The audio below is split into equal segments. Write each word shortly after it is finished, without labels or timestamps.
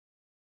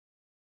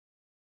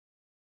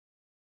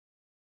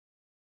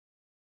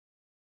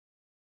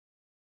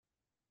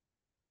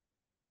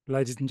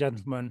ladies and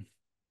gentlemen,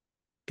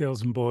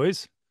 girls and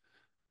boys,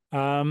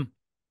 um,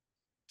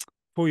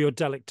 for your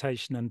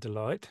delectation and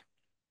delight.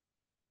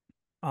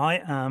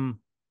 I am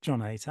John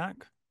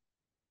Atack,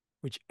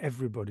 which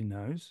everybody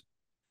knows,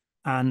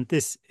 and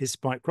this is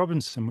Spike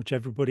Robinson, which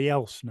everybody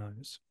else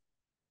knows.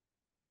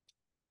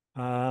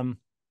 Um,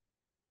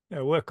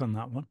 yeah, work on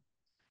that one.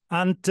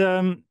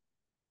 And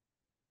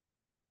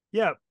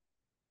yeah,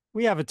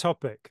 we have a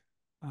topic,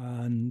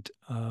 and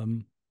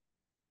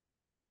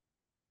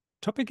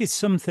topic is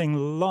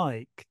something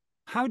like,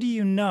 how do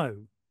you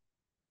know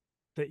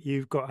that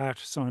you've got out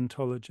of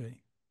Scientology?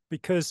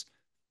 Because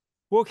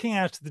walking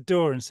out of the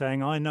door and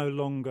saying, I no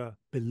longer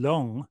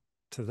belong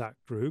to that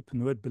group,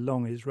 and the word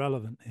belong is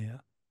relevant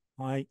here,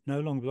 I no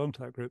longer belong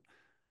to that group,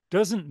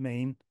 doesn't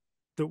mean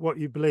that what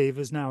you believe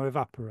has now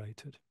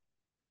evaporated.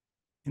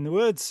 In the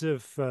words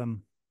of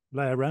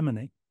Leah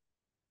Remini,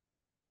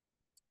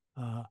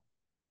 uh,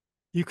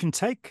 you can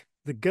take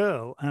the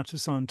girl out of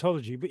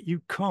Scientology, but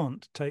you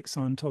can't take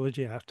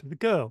Scientology out of the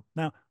girl.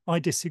 Now, I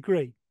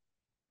disagree.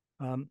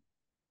 Um,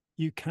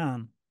 you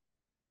can.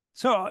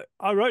 So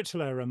I wrote to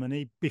Leah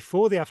Remini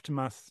before the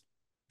Aftermath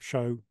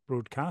show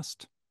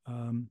broadcast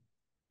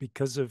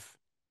because of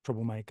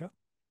Troublemaker,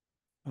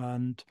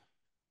 and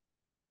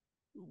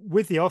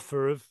with the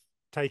offer of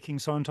taking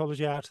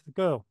Scientology out of the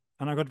girl.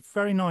 And I got a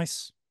very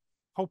nice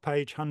whole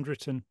page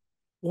handwritten,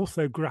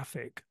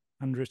 orthographic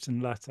handwritten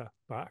letter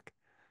back.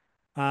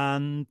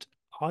 And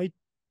I'm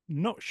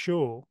not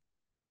sure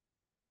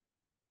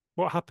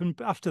what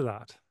happened after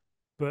that,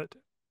 but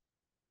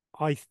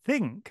I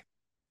think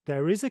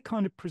there is a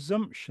kind of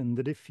presumption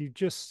that if you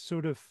just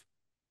sort of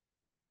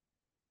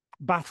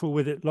battle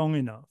with it long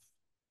enough,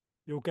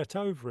 you'll get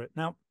over it.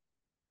 Now,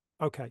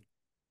 okay.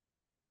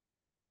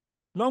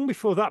 Long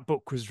before that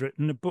book was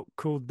written, a book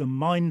called The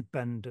Mind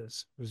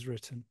Benders was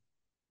written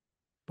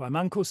by a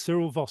man called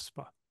Cyril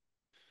Vosper.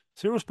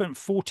 Cyril spent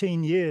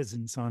 14 years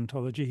in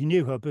Scientology. He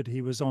knew Hubbard.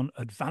 He was on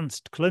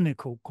advanced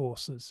clinical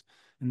courses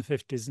in the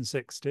 50s and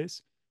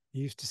 60s. He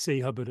used to see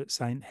Hubbard at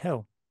St.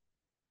 Hill.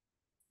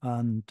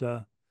 And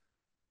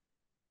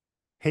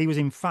he was,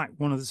 in fact,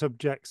 one of the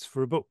subjects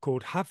for a book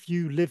called Have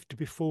You Lived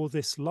Before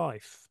This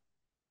Life?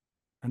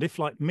 And if,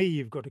 like me,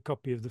 you've got a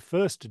copy of the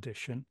first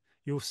edition,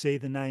 you'll see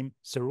the name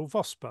Cyril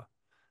Vosper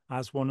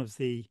as one of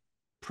the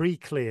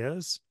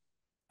pre-clears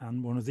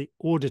and one of the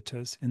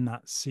auditors in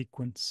that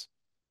sequence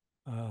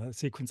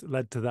that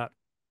led to that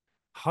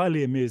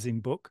highly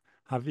amusing book,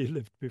 Have You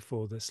Lived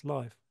Before This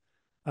Life?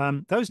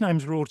 Those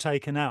names were all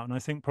taken out, and I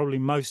think probably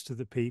most of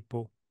the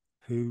people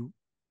who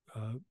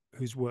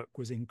whose work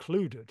was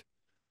included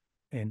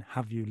in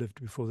Have You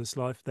Lived Before This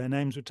Life, their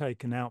names were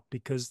taken out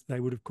because they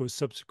would, of course,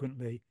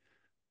 subsequently,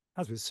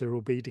 as with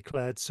Cyril, be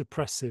declared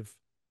suppressive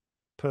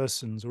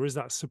persons, or is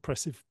that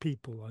suppressive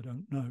people? I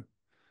don't know.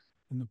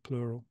 In the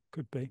plural,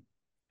 could be.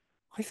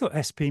 I thought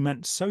SP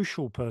meant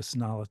social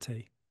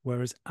personality,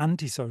 whereas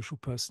antisocial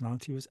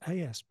personality was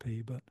ASP,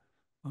 but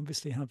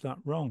obviously have that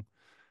wrong.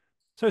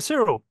 So,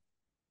 Cyril,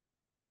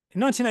 in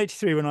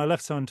 1983, when I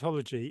left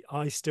Scientology,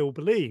 I still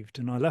believed,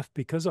 and I left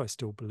because I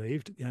still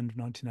believed at the end of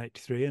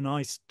 1983. And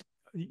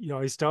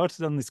I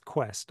started on this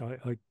quest.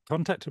 I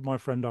contacted my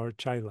friend Ira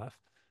Chalef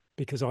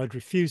because I'd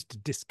refused to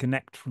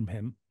disconnect from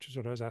him, which is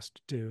what I was asked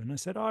to do. And I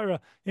said, Ira,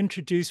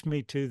 introduce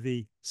me to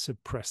the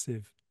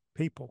suppressive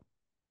people.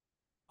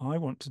 I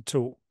want to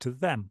talk to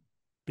them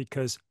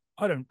because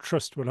I don't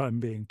trust what I'm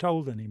being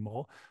told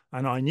anymore.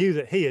 And I knew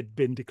that he had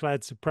been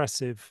declared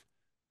suppressive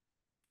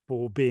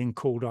for being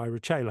called Ira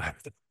Chalo.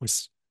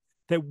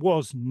 There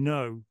was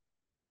no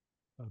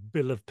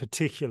bill of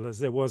particulars.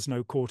 There was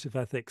no court of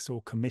ethics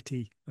or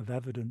committee of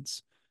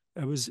evidence.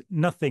 There was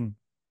nothing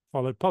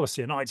followed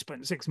policy. And I'd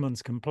spent 6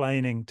 months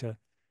complaining to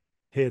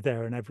here,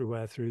 there, and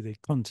everywhere through the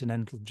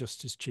Continental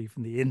Justice Chief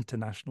and the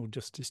International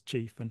Justice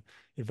Chief, and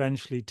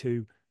eventually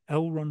to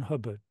L. Ron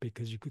Hubbard,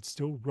 because you could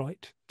still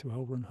write to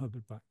L. Ron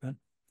Hubbard back then.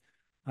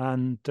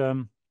 And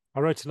I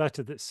wrote a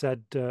letter that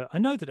said, I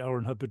know that L.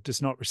 Ron Hubbard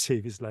does not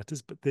receive his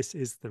letters, but this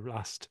is the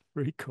last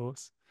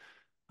recourse.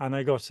 And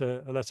I got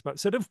a letter back that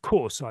said, of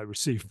course I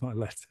received my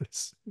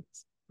letters.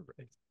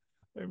 I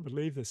don't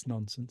believe this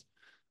nonsense.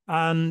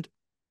 And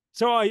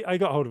so I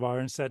got hold of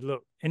Ira and said,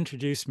 look,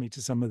 introduce me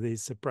to some of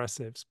these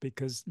suppressives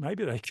because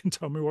maybe they can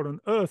tell me what on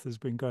earth has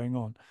been going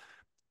on.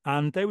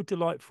 And they were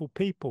delightful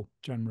people,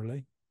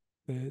 generally,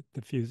 the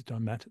few that I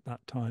met at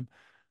that time.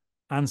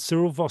 And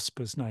Cyril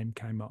Vosper's name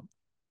came up.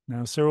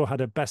 Now, Cyril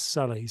had a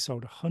bestseller. He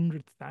sold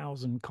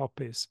 100,000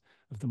 copies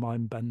of The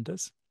Mind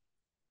Benders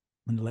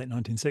in the late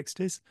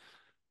 1960s.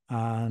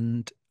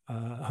 And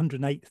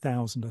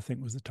 108,000, I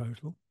think, was the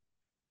total,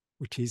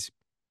 which is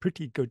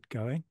pretty good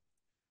going.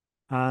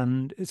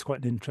 And it's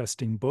quite an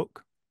interesting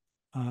book.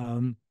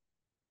 But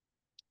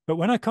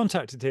when I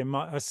contacted him,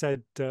 I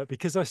said,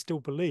 because I still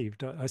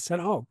believed, I said,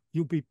 oh,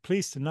 you'll be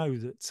pleased to know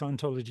that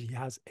Scientology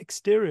has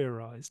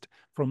exteriorized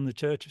from the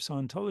Church of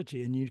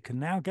Scientology, and you can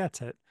now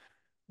get it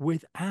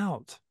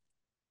without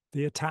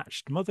the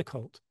attached mother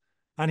cult.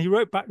 And he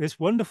wrote back this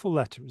wonderful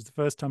letter. It was the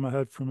first time I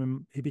heard from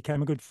him. He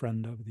became a good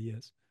friend over the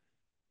years.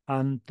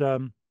 And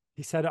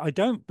he said, I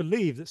don't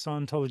believe that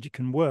Scientology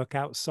can work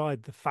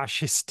outside the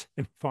fascist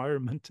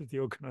environment of the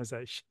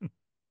organization,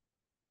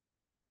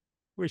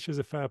 which is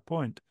a fair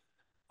point.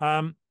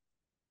 Um,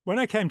 when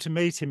I came to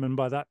meet him, and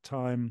by that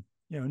time,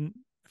 a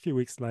few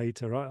weeks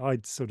later,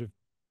 I'd sort of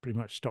pretty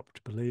much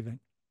stopped believing.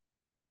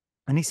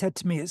 And he said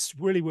to me, it's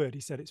really weird.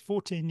 He said, it's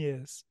 14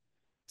 years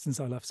since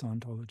I left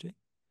Scientology,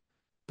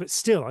 but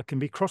still I can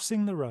be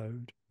crossing the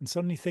road and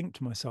suddenly think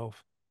to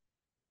myself,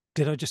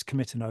 did I just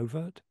commit an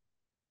overt?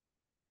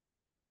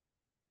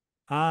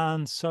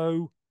 And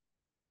so,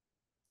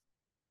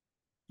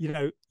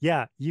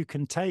 yeah, you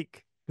can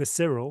take the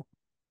Cyril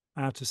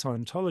out of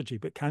Scientology,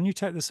 but can you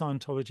take the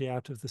Scientology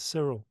out of the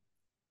Cyril?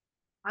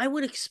 I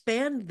would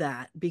expand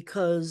that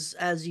because,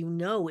 as you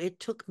know,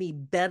 it took me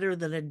better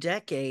than a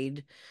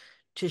decade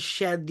to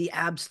shed the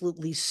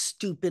absolutely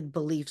stupid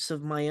beliefs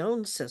of my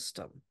own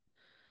system.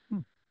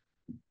 Hmm.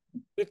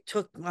 It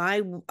took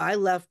I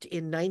left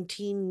in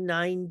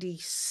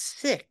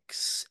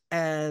 1996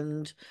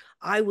 and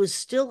I was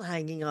still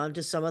hanging on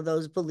to some of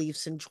those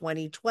beliefs in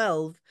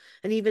 2012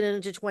 and even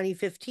into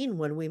 2015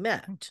 when we Hmm.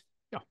 met,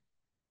 Yeah.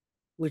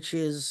 which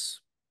is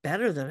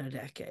better than a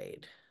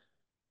decade.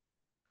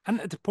 And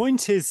the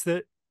point is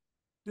that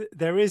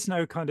there is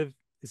no kind of,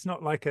 it's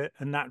not like a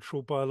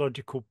natural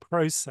biological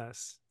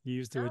process. You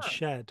use the word Ah.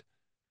 shed,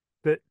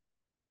 but,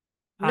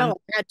 No, and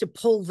I had to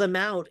pull them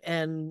out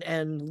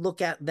and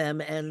look at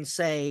them and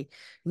say,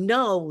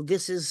 no,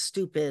 this is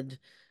stupid.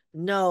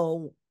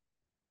 No,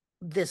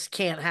 this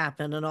can't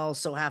happen, and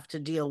also have to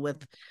deal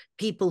with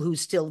people who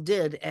still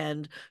did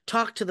and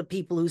talk to the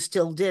people who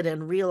still did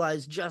and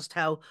realize just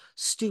how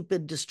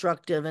stupid,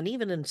 destructive, and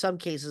even in some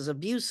cases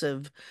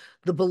abusive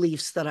the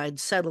beliefs that I'd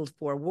settled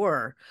for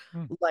were.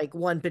 hmm, Like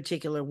one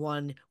particular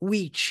one,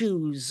 we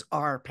choose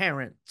our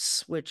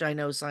parents, which I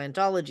know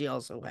Scientology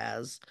also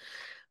has.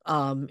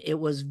 It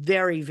was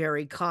very,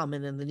 very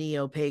common in the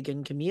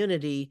neo-pagan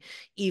community,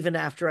 even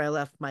after I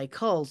left my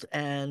cult.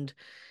 And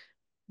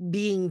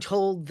being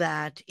told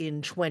that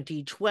in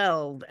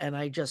 2012, and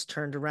I just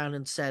turned around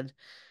and said,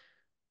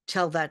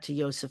 tell that to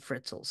Josef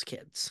Fritzl's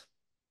kids.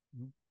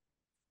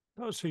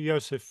 that's who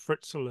Josef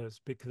Fritzl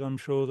is, because I'm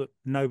sure that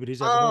nobody's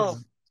ever heard of Oh,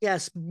 him.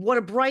 yes. What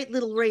a bright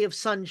little ray of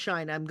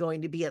sunshine I'm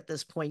going to be at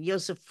this point.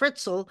 Josef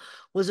Fritzl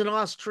was an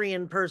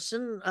Austrian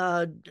person,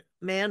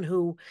 man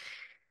who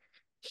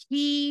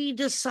he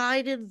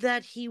decided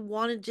that he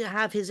wanted to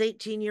have his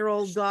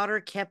 18-year-old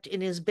daughter kept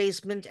in his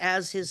basement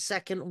as his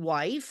second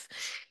wife.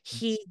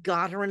 He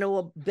got her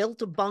into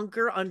built a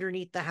bunker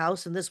underneath the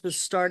house, and this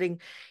was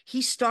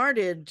he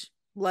started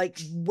like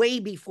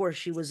way before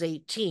she was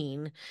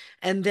 18,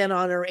 and then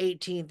on her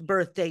 18th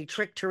birthday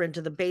tricked her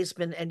into the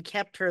basement and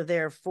kept her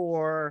there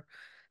for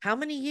how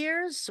many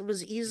years? It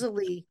was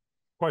easily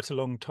Quite a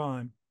long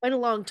time. quite a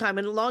long time,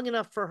 and long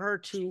enough for her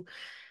to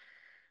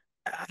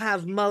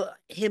have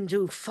him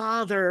to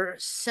father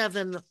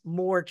seven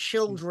more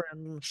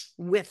children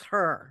with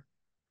her.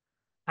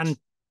 And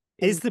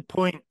is And the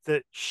point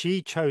that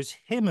she chose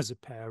him as a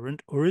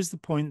parent, or is the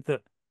point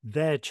that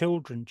their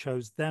children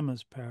chose them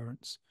as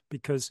parents?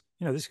 Because,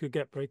 this could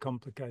get very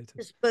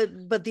complicated.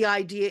 but the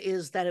idea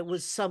is that it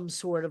was some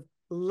sort of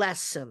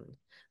lesson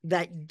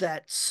that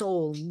that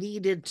soul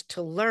needed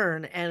to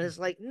learn, and it's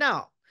like,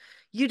 no,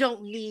 you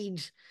don't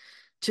need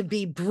to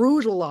be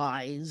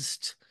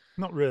brutalized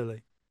Not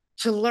really.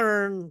 to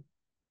learn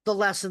the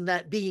lesson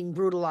that being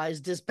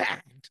brutalized is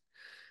bad.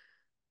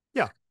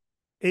 Yeah.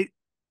 It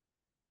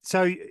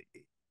so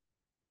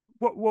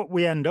what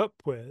we end up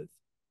with,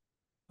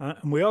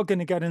 and we are going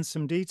to get in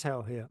some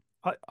detail here.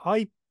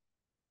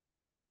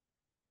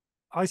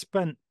 I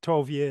spent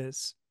 12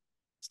 years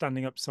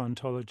standing up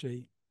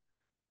Scientology.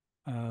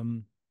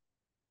 Um,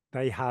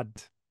 they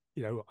had,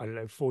 I don't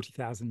know,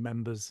 40,000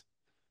 members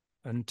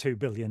and $2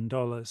 billion.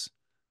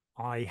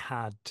 I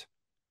had,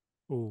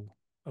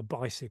 a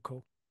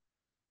bicycle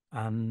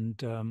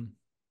and and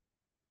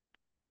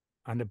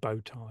a bow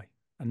tie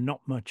and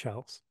not much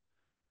else.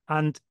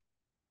 And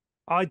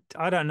I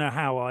don't know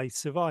how I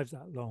survived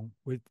that long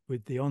with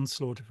the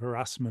onslaught of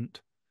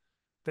harassment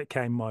that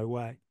came my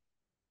way.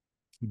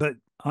 But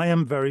I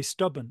am very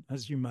stubborn,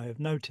 as you may have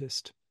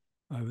noticed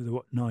over the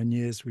 9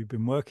 years we've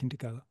been working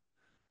together.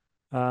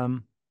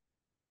 Um,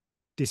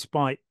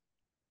 Despite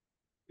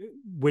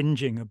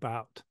whinging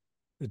about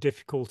the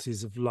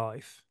difficulties of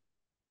life,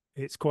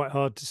 it's quite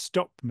hard to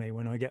stop me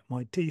when I get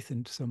my teeth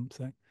into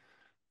something.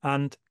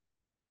 And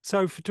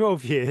so for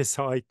 12 years,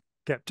 I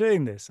kept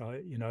doing this.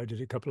 I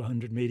did a couple of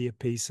hundred media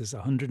pieces,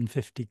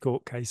 150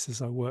 court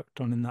cases I worked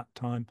on in that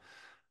time.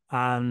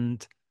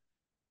 And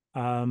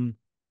um,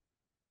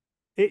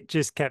 it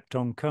just kept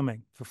on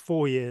coming for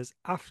 4 years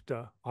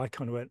after I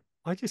kind of went,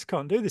 I just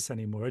can't do this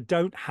anymore. I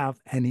don't have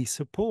any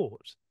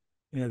support.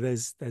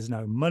 There's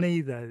no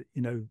money there,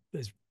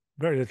 there's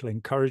very little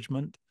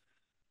encouragement.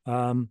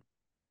 Um,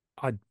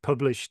 I'd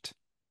published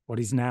what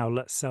is now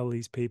Let's Sell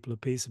These People a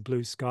Piece of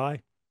Blue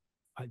Sky.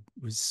 I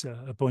was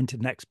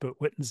appointed an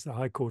expert witness at the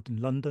High Court in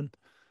London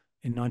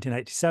in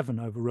 1987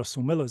 over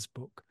Russell Miller's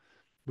book,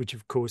 which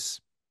of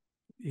course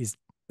is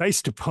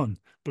based upon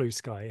Blue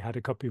Sky. He had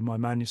a copy of my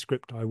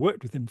manuscript. I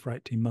worked with him for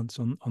 18 months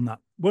on that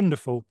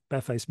wonderful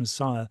Barefaced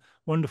Messiah,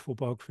 wonderful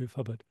biography of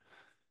Hubbard.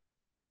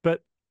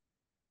 But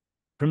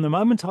from the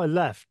moment I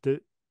left, the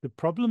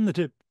problem that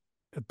it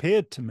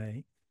appeared to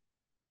me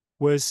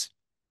was,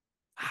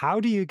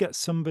 how do you get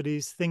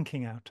somebody's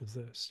thinking out of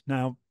this?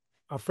 Now,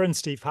 our friend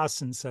Steve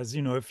Hassan says,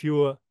 you know, if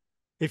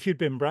you'd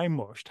been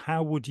brainwashed,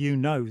 how would you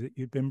know that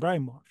you'd been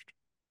brainwashed?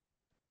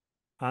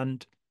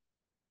 And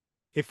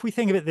if we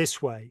think of it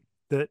this way,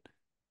 that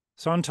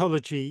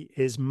Scientology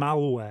is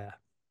malware.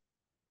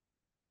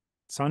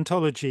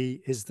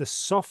 Scientology is the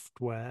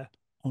software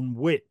on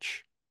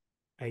which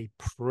a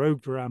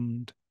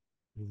programmed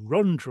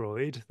run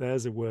droid,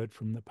 there's a word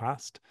from the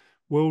past,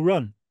 will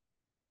run.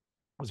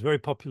 It was a very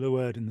popular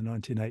word in the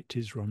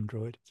 1980s, run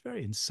droid. It's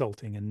very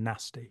insulting and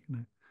nasty,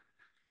 you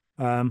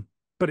know.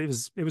 But it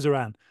was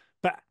around.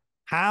 But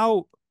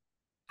how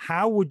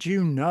would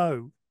you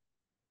know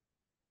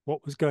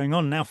what was going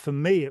on? Now, for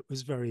me, it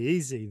was very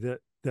easy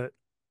that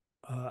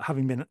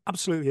having been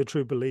absolutely a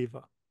true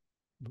believer,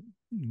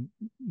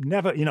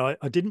 never, you know,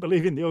 I didn't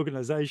believe in the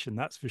organization,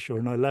 that's for sure.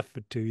 And I left for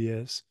 2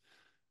 years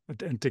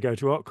and to go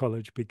to art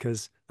college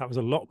because that was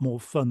a lot more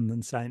fun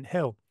than St.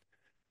 Hill.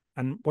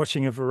 And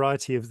watching a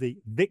variety of the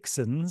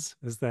vixens,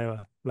 as they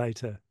were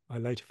I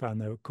later found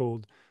they were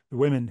called, the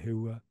women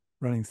who were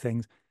running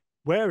things,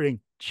 wearing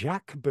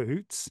jack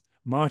boots,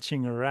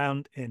 marching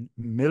around in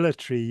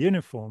military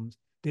uniforms,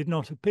 did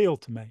not appeal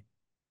to me.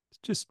 It's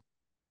just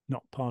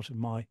not part of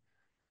my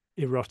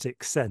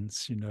erotic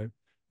sense, you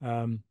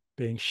know,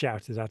 being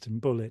shouted at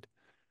and bullied.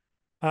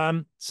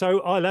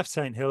 So I left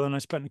St. Hill and I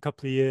spent a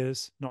couple of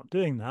years not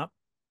doing that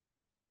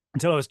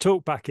until I was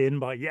talked back in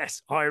by,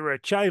 yes, Ira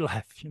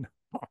Chalev, you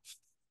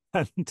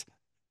know.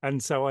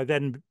 and so I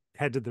then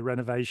headed the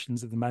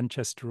renovations of the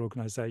Manchester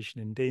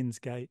organisation in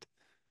Deansgate,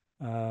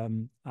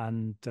 and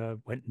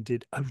went and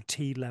did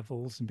OT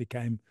levels and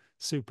became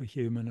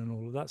superhuman and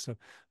all of that stuff.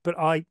 But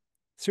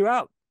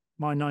throughout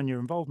my 9-year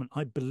involvement,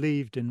 I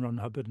believed in Ron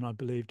Hubbard and I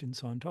believed in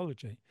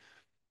Scientology.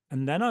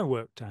 And then I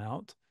worked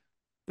out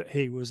that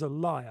he was a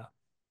liar,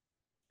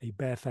 a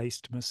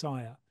barefaced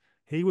messiah.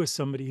 He was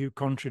somebody who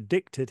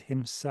contradicted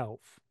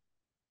himself.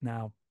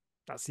 Now,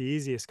 that's the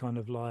easiest kind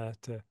of liar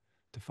to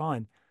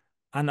find.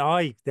 And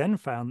I then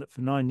found that for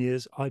 9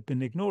 years, I'd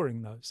been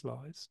ignoring those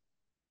lies.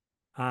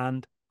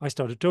 And I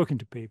started talking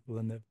to people.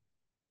 And the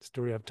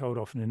story I've told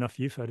often enough,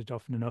 you've heard it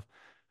often enough,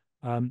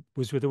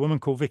 was with a woman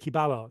called Vicky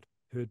Ballard,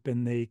 who had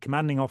been the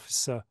commanding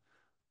officer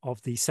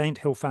of the St.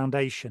 Hill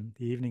Foundation,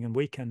 the evening and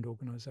weekend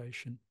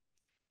organization.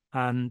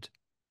 And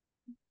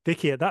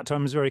Vicky at that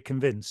time was very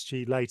convinced.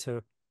 She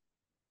later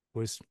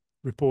was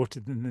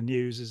reported in the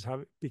news as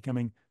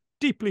becoming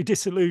deeply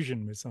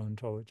disillusioned with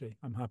Scientology,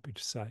 I'm happy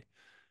to say.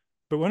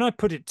 But when I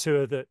put it to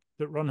her that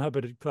Ron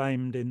Hubbard had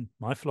claimed in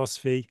My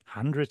Philosophy,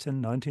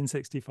 handwritten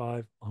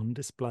 1965, on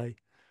display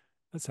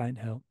at St.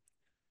 Hill,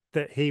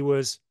 that he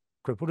was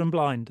crippled and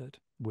blinded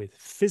with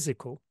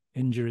physical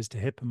injuries to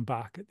hip and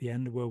back at the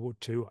end of World War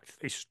II. I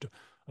faced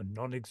a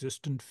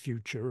non-existent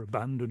future,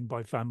 abandoned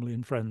by family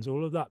and friends,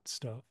 all of that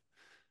stuff.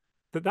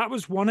 That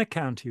was one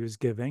account he was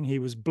giving. He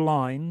was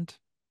blind,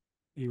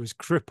 he was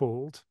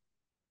crippled,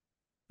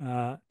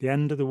 the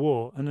end of the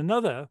war. And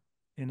another,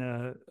 in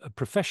a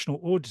professional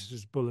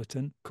auditor's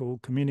bulletin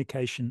called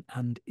Communication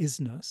and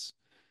Isness,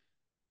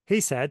 he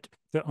said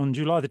that on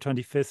July the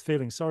 25th,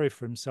 feeling sorry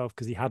for himself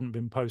because he hadn't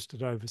been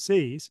posted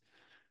overseas,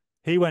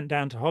 he went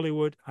down to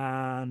Hollywood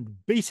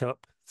and beat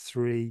up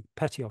 3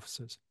 petty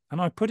officers. And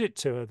I put it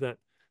to her that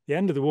the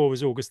end of the war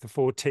was August the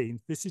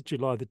 14th. This is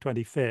July the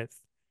 25th.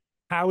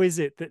 How is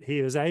it that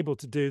he was able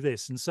to do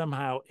this? And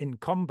somehow in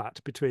combat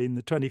between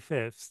the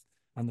 25th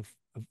and of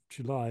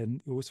July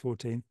and August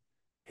 14th,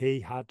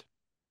 he had,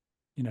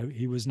 you know,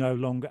 he was no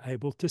longer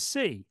able to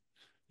see.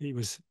 He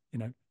was, you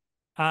know,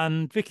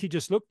 and Vicky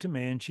just looked at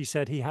me and she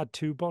said he had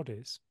 2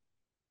 bodies.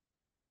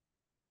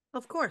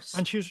 Of course.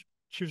 And she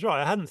was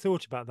right. I hadn't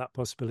thought about that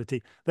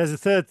possibility. There's a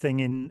third thing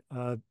in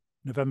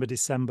November,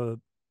 December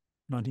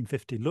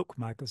 1950 Look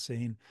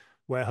magazine,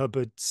 where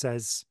Hubbard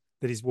says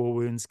that his war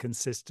wounds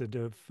consisted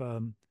of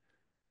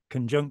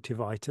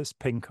conjunctivitis,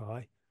 pink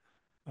eye,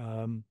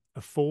 a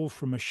fall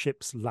from a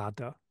ship's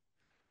ladder,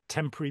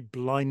 temporary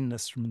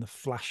blindness from the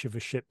flash of a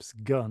ship's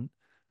gun,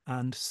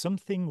 and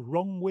something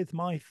wrong with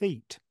my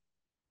feet.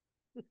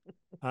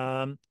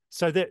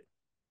 So that,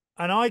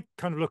 and I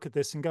kind of look at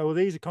this and go, well,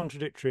 these are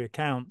contradictory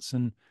accounts.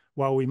 And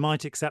while we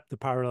might accept the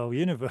parallel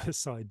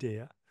universe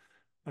idea,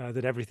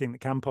 that everything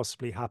that can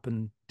possibly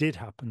happen did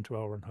happen to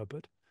L. Ron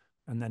Hubbard,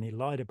 and then he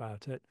lied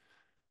about it,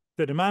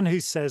 that a man who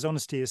says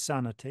honesty is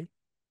sanity,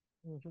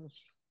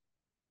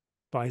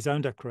 by his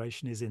own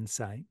declaration, is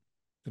insane,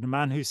 that a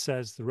man who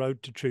says the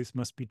road to truth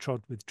must be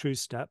trod with true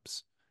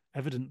steps,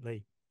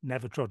 evidently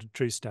never trod a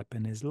true step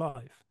in his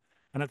life.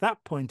 And at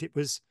that point, it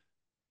was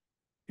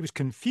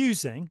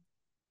confusing,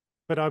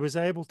 but I was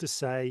able to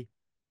say,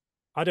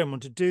 I don't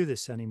want to do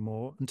this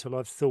anymore until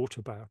I've thought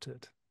about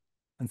it.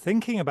 And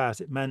thinking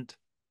about it meant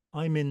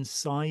I'm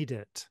inside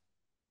it.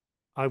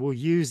 I will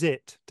use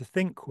it to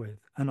think with.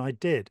 And I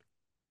did.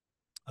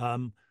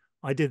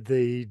 I did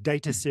the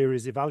data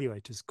series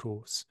evaluators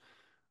course,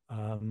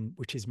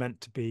 which is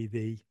meant to be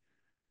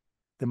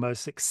the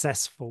most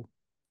successful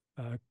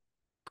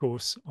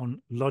course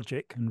on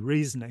logic and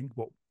reasoning,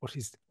 what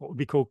would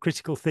be called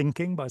critical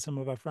thinking by some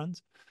of our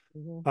friends.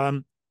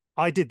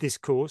 I did this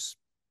course,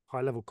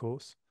 high level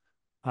course,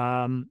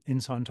 in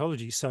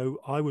Scientology, so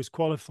I was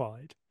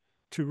qualified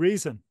to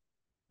reason.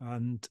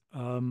 And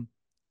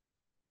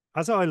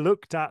as I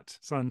looked at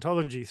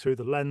Scientology through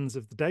the lens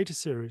of the data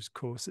series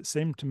course, it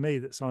seemed to me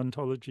that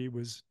Scientology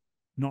was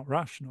not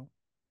rational.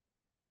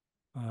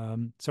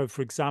 So,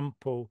 for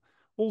example,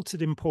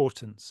 altered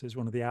importance is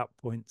one of the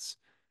outpoints.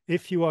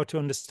 If you are to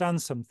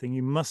understand something,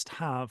 you must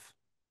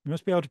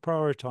be able to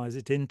prioritize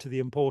it into the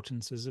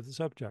importances of the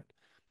subject.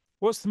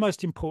 What's the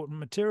most important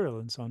material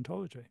in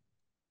Scientology?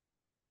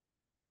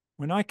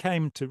 When I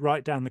came to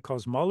write down the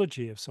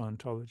cosmology of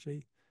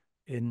Scientology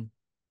in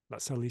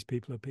Let's Sell These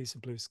People a Piece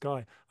of Blue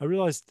Sky, I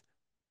realized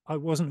I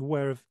wasn't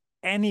aware of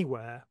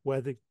anywhere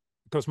where the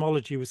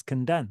cosmology was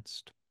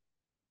condensed.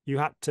 You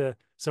had to,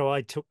 so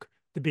I took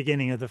the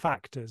beginning of the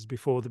factors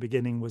before the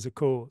beginning was a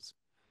cause.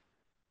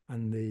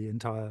 And the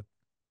entire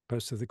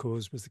post of the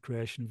cause was the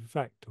creation of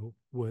effect, or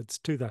words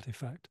to that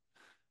effect.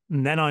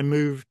 And then I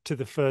moved to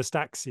the first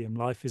axiom: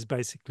 life is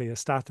basically a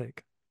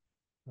static,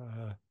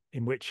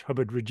 in which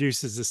Hubbard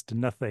reduces us to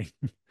nothing.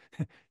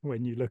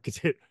 When you look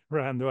at it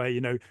around the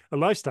way, a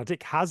life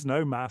static has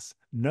no mass,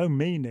 no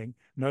meaning,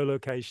 no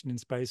location in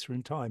space or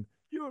in time.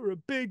 You're a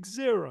big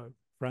zero,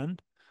 friend.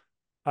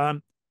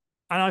 And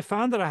I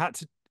found that I had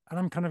to, and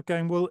I'm kind of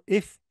going, well,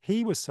 if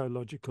he was so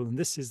logical and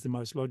this is the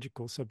most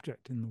logical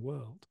subject in the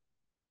world,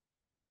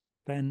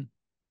 then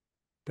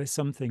there's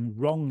something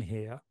wrong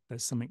here.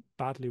 There's something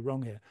badly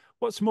wrong here.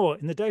 What's more,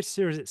 in the data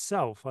series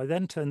itself, I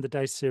then turned the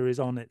data series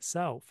on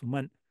itself and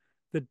went,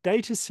 the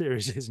data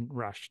series isn't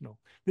rational.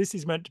 This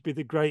is meant to be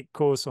the great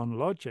course on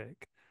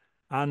logic.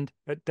 And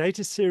at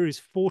data series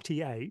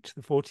 48,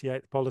 the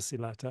 48th policy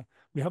letter,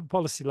 we have a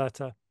policy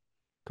letter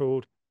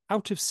called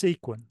Out of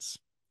Sequence.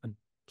 And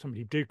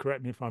somebody do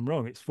correct me if I'm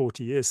wrong. It's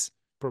 40 years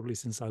probably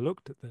since I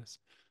looked at this.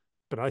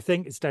 But I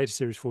think it's data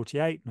series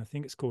 48, and I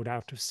think it's called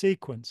Out of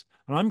Sequence.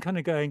 And I'm kind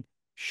of going,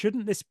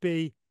 shouldn't this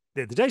be,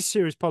 the data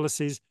series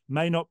policies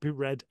may not be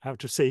read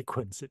out of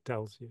sequence, it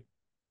tells you.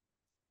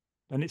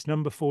 And it's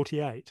number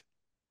 48.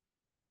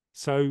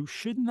 So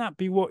shouldn't that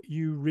be what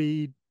you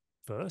read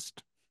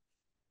first?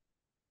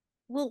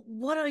 Well,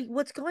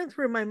 what's going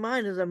through my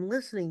mind as I'm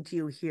listening to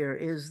you here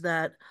is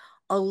that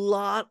a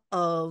lot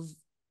of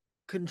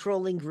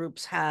controlling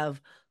groups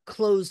have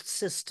closed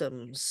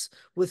systems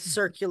with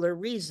circular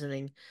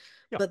reasoning,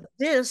 Yeah. but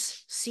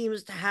this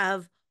seems to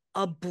have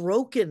a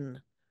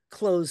broken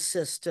closed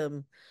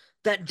system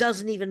that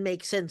doesn't even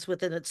make sense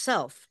within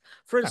itself.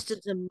 For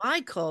instance, in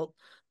my cult,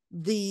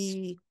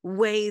 the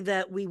way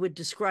that we would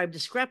describe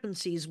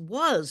discrepancies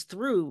was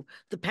through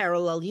the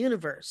parallel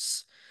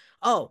universe.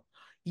 Oh,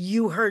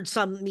 you heard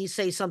me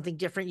say something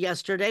different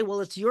yesterday. Well,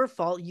 it's your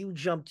fault. You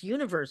jumped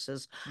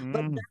universes.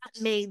 But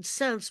that made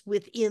sense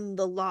within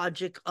the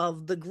logic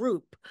of the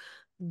group.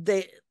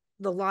 The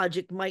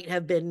logic might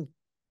have been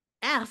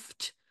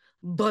effed,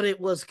 but it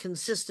was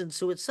consistent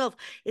to itself.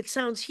 It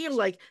sounds here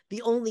like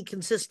the only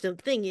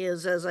consistent thing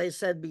is, as I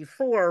said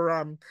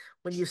before,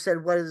 when you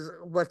said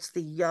what's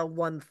the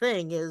one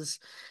thing is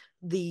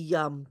the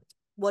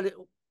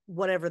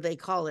whatever they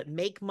call it,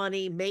 make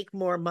money, make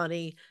more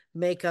money,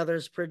 make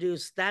others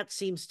produce. That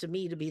seems to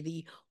me to be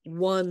the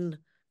one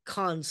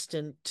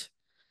constant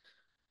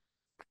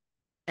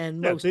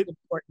and Yeah, most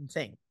important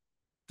thing.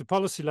 the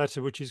policy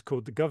letter, which is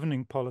called the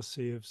governing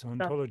policy of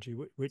Scientology,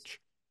 which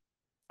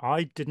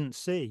I didn't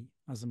see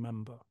as a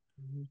member,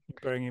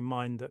 bearing in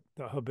mind that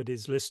Hubbard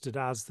is listed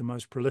as the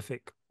most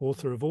prolific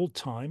author of all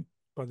time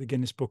by the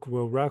Guinness Book of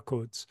World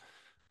Records,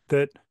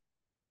 that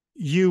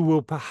you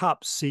will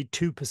perhaps see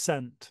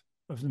 2%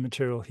 of the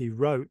material he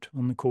wrote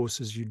on the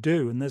courses you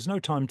do, and there's no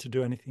time to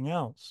do anything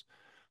else.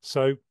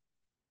 So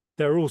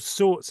there are all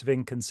sorts of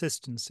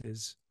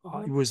inconsistencies.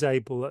 I was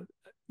able,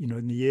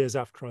 in the years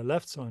after I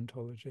left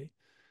Scientology,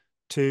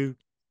 to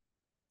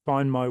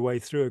find my way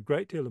through a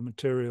great deal of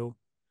material,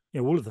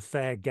 all of the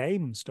fair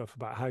game stuff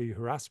about how you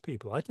harass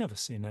people. I'd never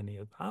seen any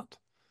of that.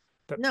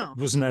 That No.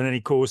 wasn't in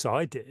any course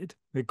I did.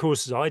 The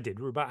courses I did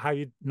were about how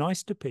you're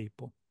nice to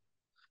people.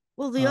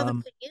 Well, the other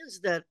thing is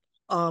that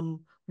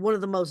one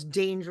of the most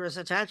dangerous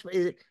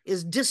attachment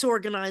is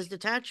disorganized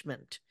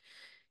attachment.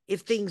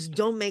 If things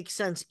don't make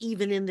sense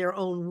even in their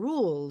own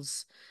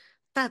rules,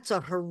 that's a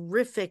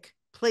horrific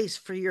place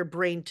for your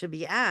brain to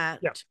be at.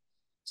 Yeah.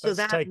 So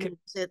that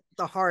makes it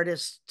the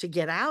hardest to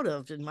get out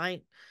of, it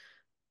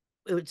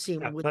would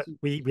seem. Yeah,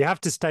 we have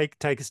to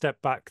take a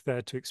step back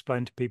there to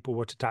explain to people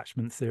what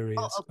attachment theory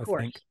is, I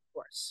think. Of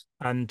course.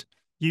 And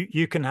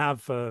you can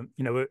have a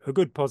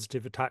good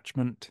positive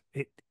attachment.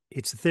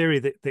 It's a theory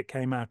that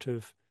came out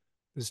of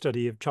the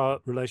study of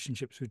child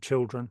relationships with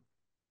children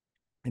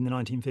in the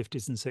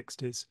 1950s and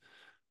 60s.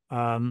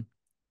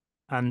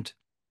 And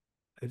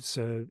it's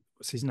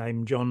what's his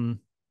name? John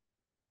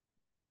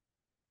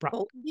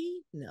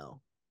Bowlby?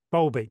 No.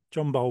 Bowlby,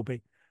 John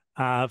Bowlby,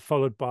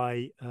 followed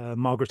by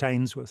Margaret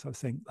Ainsworth, I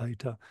think,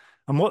 later.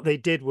 And what they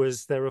did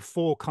was there are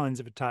four kinds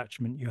of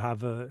attachment. You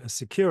have a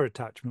secure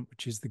attachment,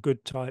 which is the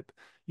good type.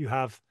 You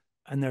have,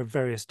 and there are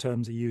various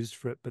terms are used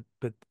for it,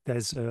 but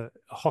there's a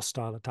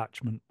hostile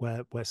attachment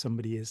where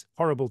somebody is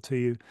horrible to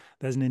you.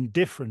 There's an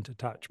indifferent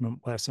attachment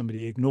where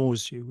somebody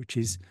ignores you, which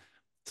is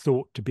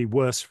thought to be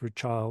worse for a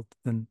child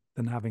than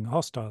having a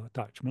hostile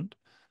attachment,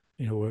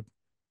 a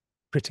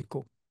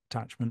critical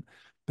attachment.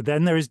 But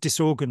then there is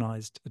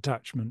disorganized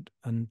attachment,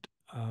 and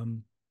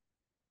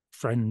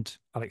friend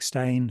Alex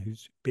Stein,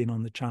 who's been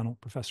on the channel,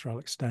 Professor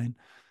Alex Stein,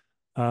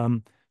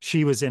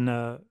 she was in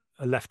a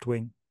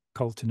left-wing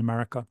cult in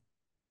America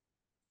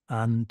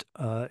and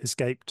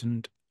escaped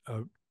and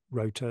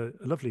wrote a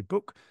lovely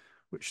book,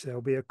 which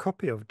there'll be a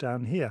copy of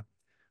down here,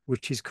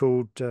 which is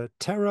called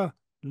Terror,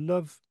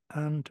 Love,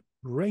 and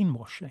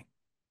Brainwashing.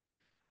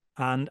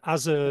 And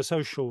as a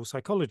social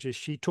psychologist,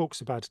 she talks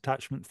about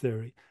attachment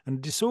theory,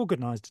 and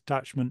disorganized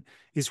attachment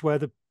is where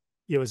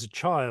as a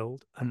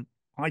child, and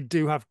I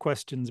do have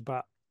questions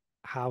about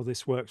how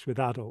this works with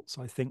adults.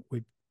 I think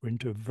we're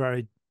into a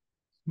very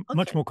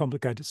much more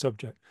complicated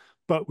subject.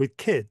 But with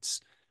kids,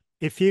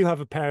 if you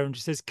have a parent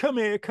who says, come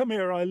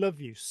here, I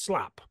love you,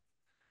 slap,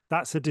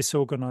 that's a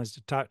disorganized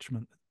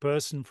attachment. The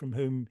person from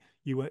whom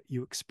you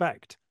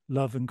expect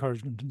love,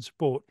 encouragement, and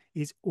support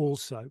is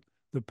also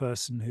the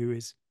person who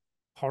is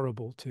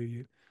horrible to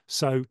you.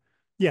 So,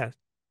 yeah,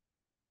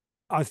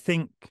 I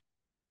think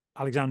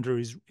Alexandra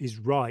is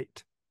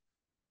right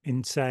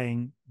in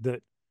saying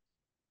that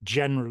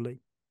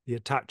generally the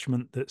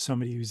attachment that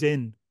somebody who's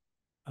in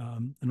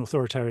an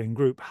authoritarian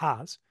group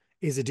has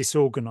is a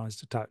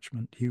disorganized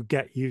attachment. You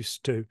get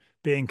used to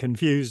being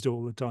confused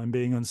all the time,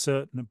 being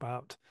uncertain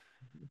about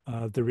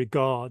the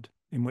regard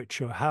in which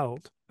you're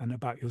held and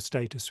about your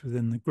status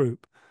within the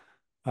group.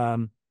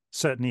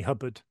 Certainly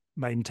Hubbard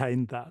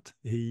maintained that.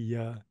 He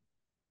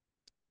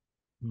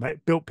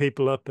built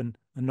people up and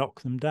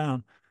knocked them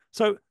down.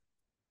 So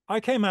I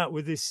came out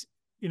with this,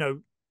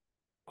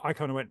 I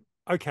kind of went,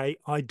 okay,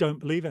 I don't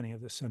believe any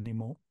of this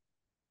anymore.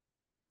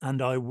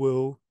 And I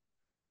will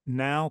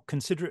now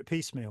consider it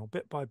piecemeal,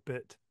 bit by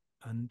bit.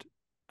 And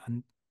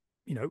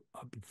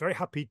I'd be very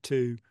happy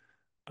to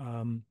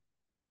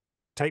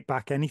take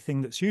back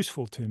anything that's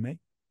useful to me.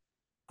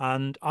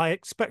 And I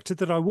expected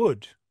that I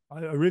would.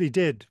 I really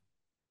did.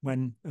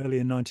 When early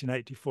in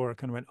 1984, I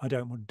kind of went, I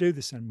don't want to do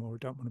this anymore. I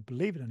don't want to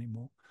believe it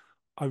anymore.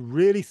 I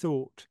really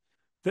thought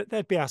that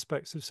there'd be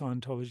aspects of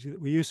Scientology that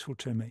were useful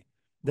to me.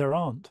 There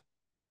aren't.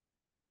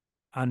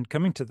 And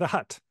coming to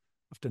that,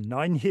 after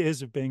 9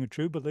 years of being a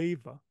true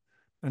believer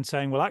and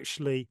saying, well,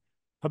 actually,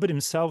 Hubbard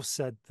himself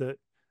said that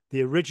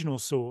the original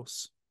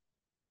source,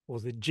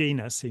 or the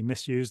genus, he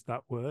misused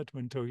that word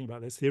when talking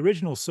about this, the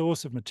original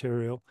source of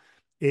material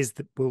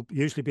will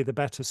usually be the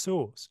better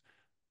source.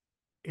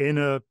 In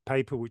a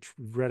paper which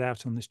we've read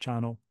out on this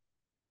channel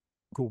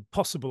called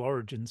Possible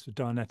Origins for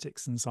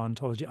Dianetics and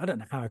Scientology. I don't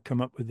know how I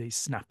come up with these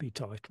snappy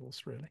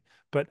titles, really.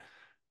 But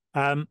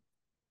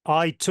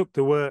I took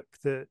the work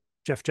that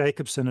Jeff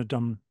Jacobson had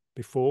done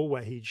before,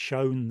 where he'd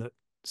shown that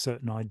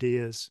certain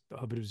ideas that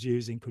Hubbard was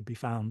using could be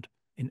found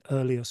in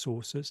earlier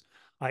sources.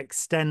 I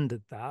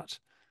extended that.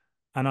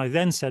 And I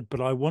then said,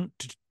 but I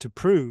want to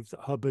prove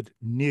that Hubbard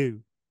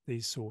knew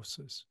these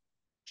sources.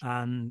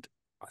 And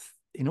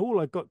in all,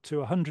 I got to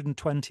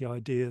 120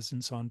 ideas in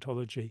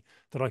Scientology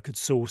that I could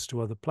source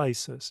to other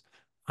places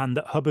and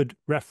that Hubbard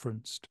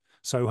referenced.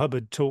 So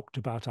Hubbard talked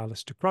about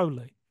Aleister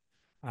Crowley.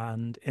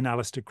 And in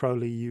Aleister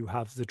Crowley, you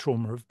have the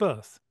trauma of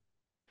birth.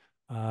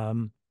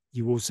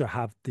 You also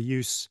have the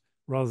use,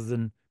 rather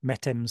than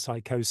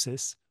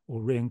metempsychosis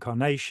or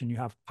reincarnation, you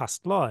have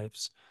past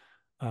lives.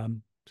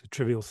 It's a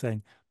trivial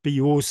thing. But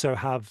you also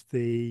have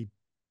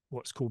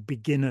what's called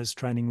beginner's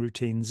training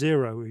routine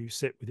 0, where you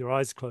sit with your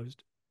eyes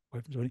closed.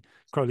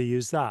 Crowley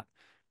used that.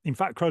 In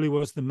fact, Crowley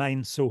was the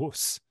main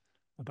source,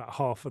 about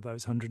half of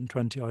those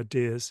 120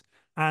 ideas.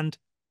 And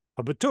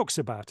Hubbard talks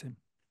about him,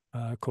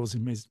 calls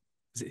him his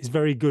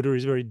very good or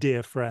his very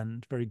dear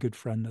friend, very good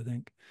friend, I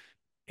think,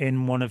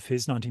 in one of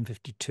his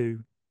 1952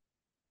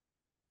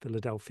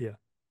 Philadelphia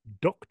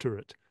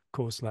doctorate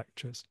course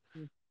lectures.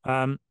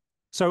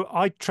 So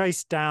I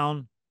traced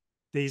down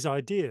these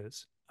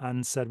ideas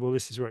and said, well,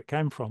 this is where it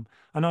came from.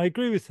 And I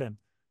agree with him.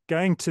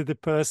 Going to the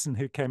person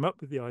who came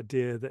up with the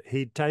idea that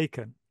he'd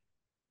taken,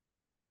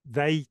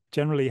 they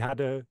generally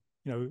had a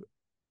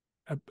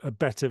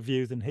better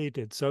view than he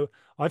did. So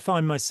I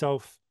find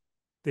myself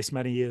this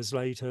many years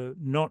later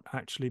not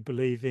actually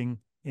believing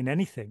in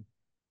anything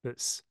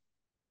that's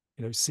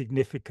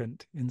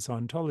significant in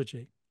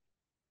Scientology.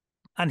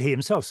 And he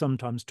himself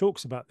sometimes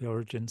talks about the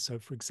origin. So,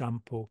 for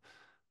example,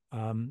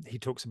 he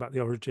talks about the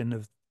origin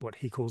of what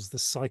he calls the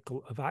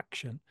cycle of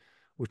action,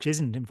 which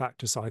isn't in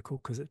fact a cycle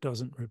because it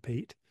doesn't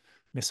repeat.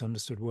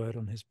 Misunderstood word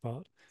on his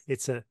part.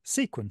 It's a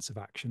sequence of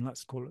action,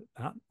 let's call it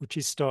that, which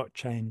is start,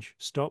 change,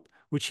 stop,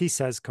 which he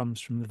says comes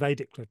from the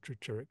Vedic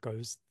literature. It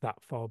goes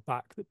that far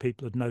back that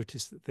people had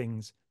noticed that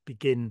things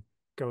begin,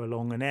 go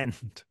along, and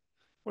end.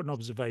 what an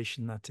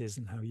observation that is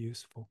and how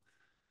useful.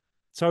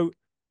 So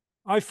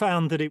I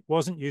found that it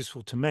wasn't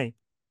useful to me,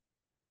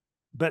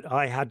 but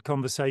I had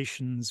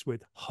conversations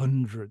with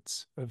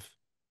hundreds of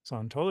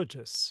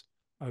Scientologists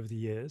over the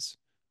years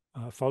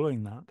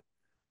following that.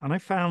 And I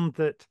found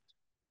that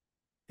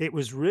it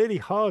was really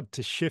hard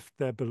to shift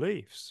their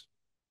beliefs,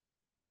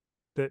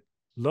 that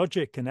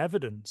logic and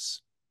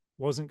evidence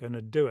wasn't going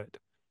to do it.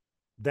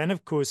 Then,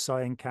 of course,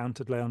 I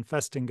encountered Leon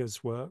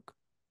Festinger's work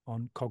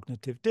on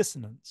cognitive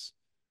dissonance,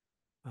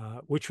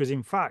 which was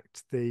in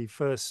fact the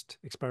first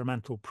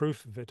experimental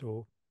proof of it,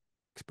 or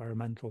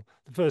the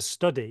first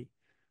study,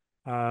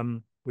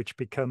 which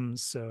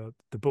becomes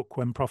the book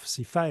When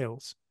Prophecy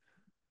Fails.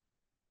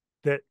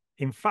 That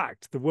in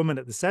fact, the woman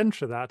at the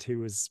center of that, who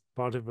was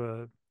part of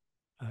a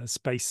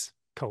space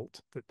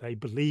cult, that they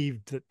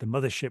believed that the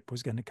mothership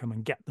was going to come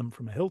and get them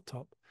from a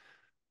hilltop.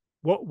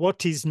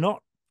 What is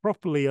not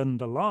properly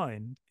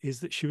underlined is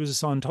that she was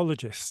a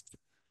Scientologist.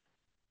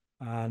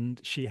 And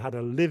she had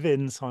a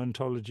live-in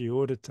Scientology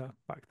auditor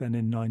back then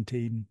in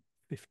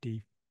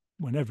 1950,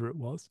 whenever it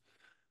was.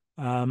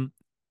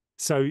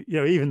 So,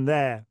 even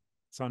there,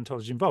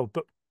 Scientology involved.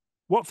 But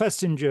what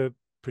Festinger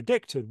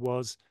predicted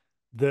was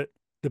that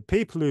the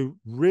people who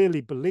really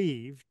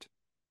believed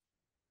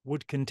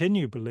would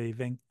continue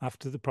believing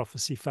after the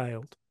prophecy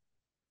failed,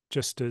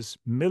 just as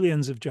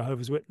millions of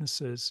Jehovah's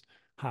Witnesses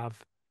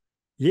have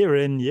year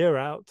in, year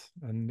out,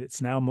 and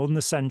it's now more than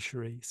a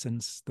century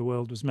since the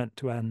world was meant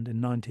to end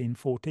in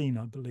 1914,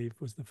 I believe,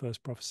 was the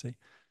first prophecy.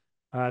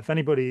 If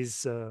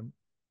anybody's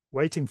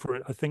waiting for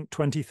it, I think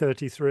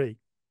 2033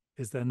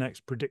 is their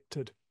next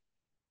predicted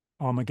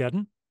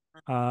Armageddon.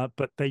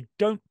 But they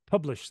don't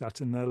publish that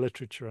in their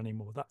literature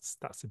anymore.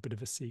 That's a bit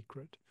of a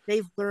secret.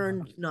 They've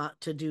learned not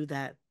to do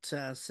that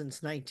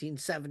since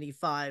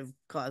 1975,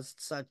 caused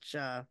such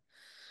an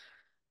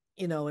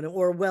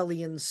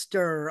Orwellian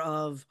stir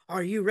of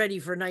 "Are you ready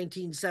for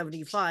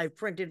 1975?"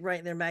 printed right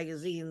in their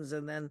magazines,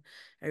 and then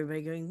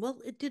everybody going,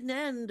 "Well, it didn't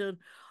end." And,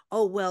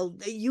 "Oh, well,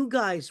 you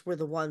guys were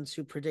the ones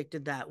who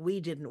predicted that.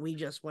 We didn't. We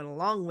just went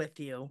along with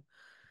you."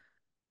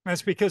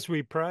 That's because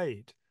we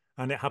prayed,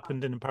 and it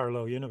happened in a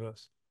parallel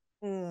universe.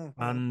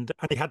 Mm-hmm. And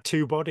he had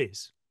two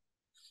bodies,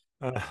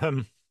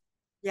 Yeah.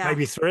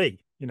 maybe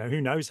three.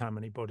 Who knows how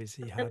many bodies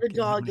he And had? the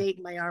dog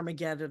ate my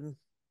Armageddon.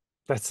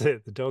 That's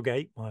it. The dog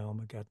ate my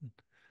Armageddon.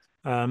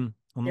 On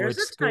the way There's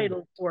to a school.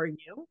 title for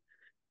you.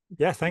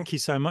 Yeah, thank you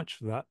so much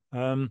for that.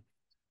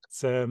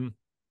 So,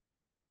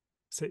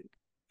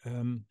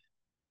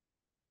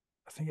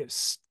 I think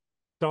it's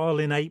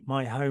Stalin Ate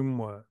My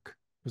Homework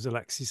was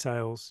Alexei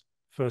Sale's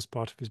first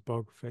part of his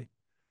biography.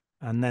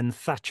 And then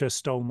Thatcher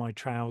Stole My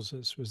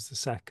Trousers was the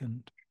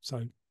second.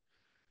 So,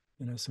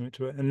 something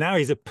to it. And now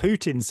he's a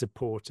Putin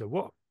supporter.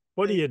 What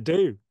do you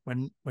do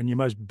when your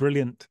most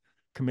brilliant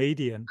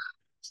comedian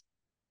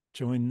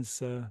joins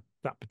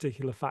that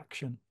particular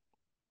faction?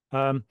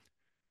 Not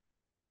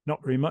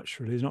very much,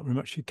 really. There's not very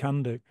much you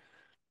can do.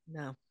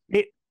 No.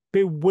 It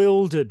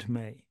bewildered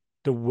me,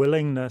 the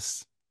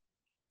willingness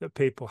that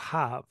people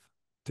have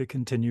to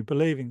continue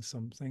believing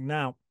something.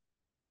 Now,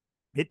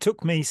 it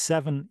took me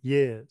 7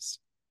 years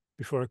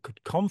before I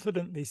could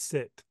confidently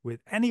sit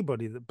with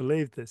anybody that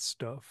believed this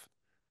stuff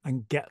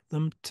and get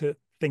them to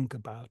think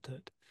about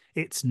it.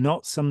 It's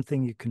not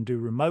something you can do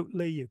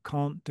remotely. You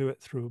can't do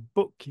it through a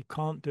book. You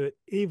can't do it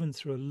even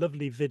through a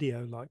lovely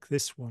video like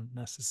this one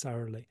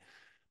necessarily,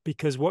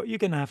 because what you're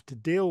going to have to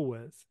deal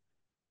with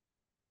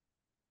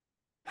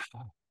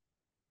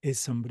is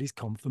somebody's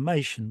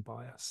confirmation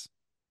bias.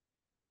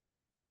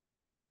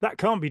 That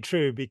can't be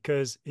true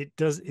because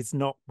it's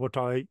not what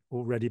I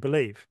already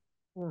believe.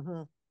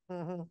 Mm-hmm.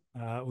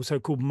 Mm-hmm. Also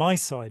called my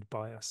side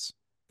bias.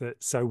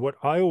 So what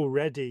I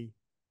already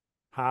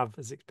have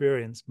as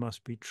experience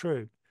must be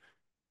true.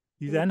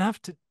 You then have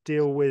to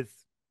deal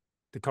with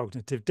the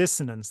cognitive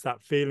dissonance,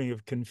 that feeling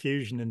of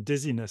confusion and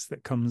dizziness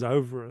that comes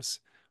over us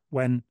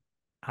when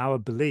our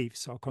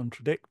beliefs are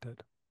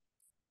contradicted.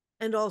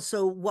 And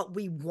also what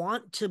we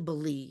want to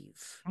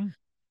believe. Mm.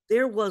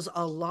 There was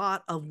a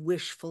lot of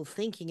wishful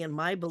thinking in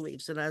my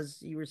beliefs. And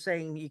as you were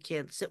saying, you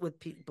can't sit with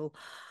people.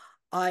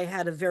 I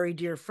had a very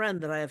dear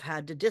friend that I have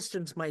had to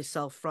distance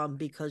myself from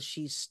because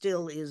she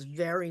still is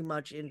very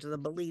much into the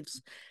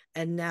beliefs.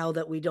 And now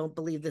that we don't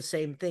believe the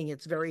same thing,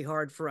 it's very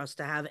hard for us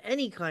to have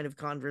any kind of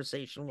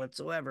conversation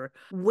whatsoever.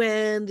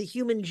 When the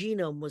human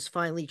genome was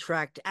finally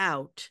tracked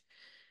out,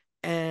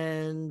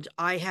 and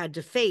I had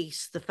to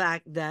face the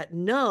fact that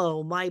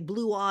no, my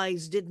blue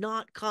eyes did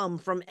not come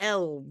from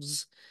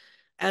elves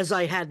as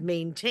I had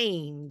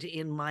maintained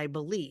in my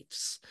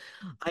beliefs.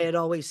 I had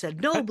always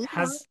said, no, blue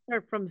eyes Has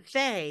are from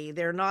Fae.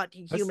 They're not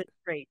has human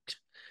trait.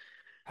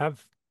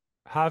 have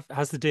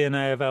has the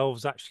DNA of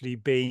elves actually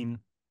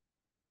been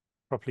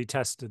properly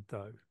tested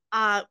though?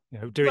 Uh,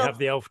 Do we well, have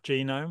the elf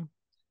genome?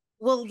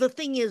 well, the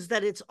thing is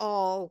that it's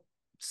all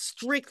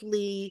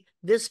strictly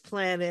this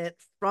planet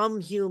from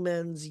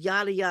humans,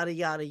 yada, yada,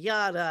 yada,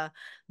 yada.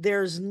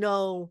 There's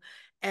no,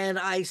 And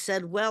I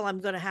said, well, I'm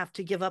going to have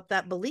to give up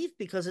that belief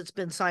because it's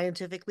been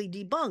scientifically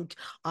debunked.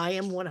 I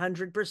am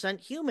 100%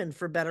 human,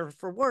 for better or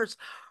for worse.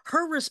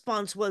 Her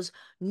response was,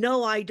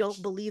 no, I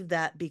don't believe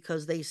that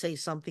because they say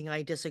something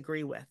I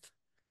disagree with.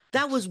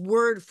 That was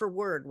word for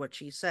word what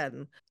she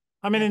said.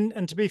 I mean,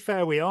 and to be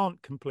fair, we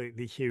aren't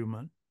completely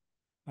human.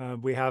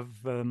 We have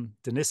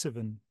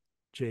Denisovan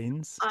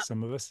genes, Uh,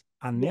 some of us,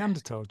 and yes,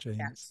 Neanderthal genes.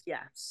 yes,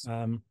 yes.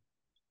 Um,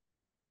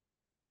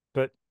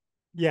 but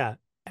yeah,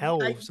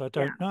 elves, I Yeah,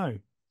 don't know.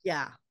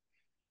 yeah.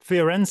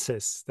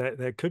 Fiorensis,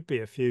 there could be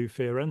a few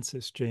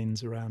Fiorensis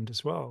genes around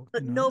as well.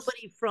 But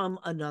nobody from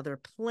another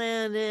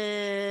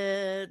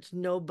planet,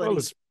 Well, nobody.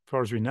 as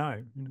far as we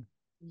know.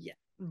 Yeah,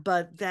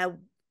 but that,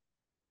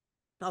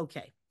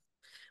 okay.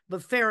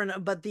 But fair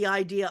enough. But the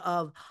idea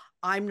of,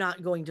 I'm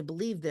not going to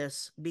believe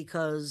this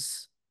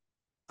because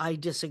I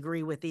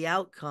disagree with the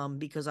outcome,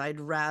 because I'd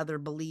rather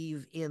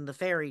believe in the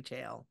fairy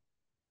tale.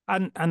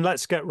 And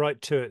let's get right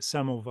to it,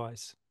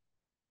 Semmelweis.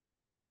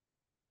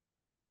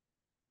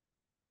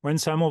 When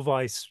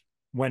Semmelweis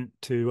went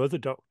to other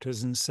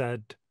doctors and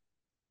said,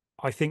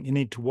 I think you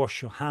need to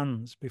wash your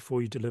hands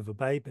before you deliver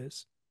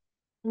babies,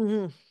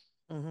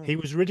 Mm-hmm. Mm-hmm. he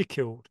was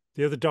ridiculed.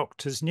 The other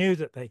doctors knew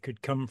that they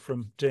could come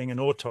from doing an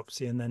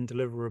autopsy and then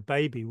deliver a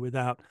baby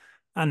without,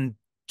 and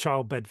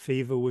childbed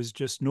fever was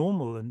just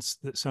normal, and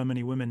that so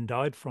many women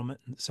died from it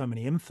and so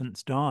many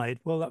infants died.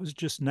 Well, that was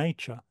just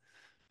nature.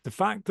 The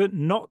fact that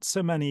not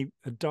so many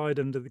had died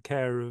under the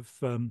care of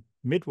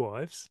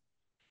midwives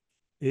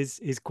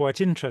is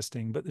quite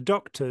interesting. But the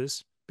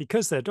doctors,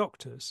 because they're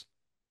doctors,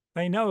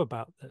 they know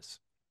about this.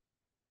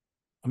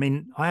 I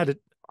mean, I'm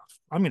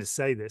going to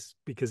say this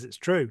because it's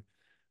true.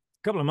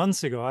 A couple of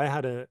months ago, I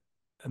had a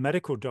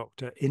medical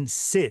doctor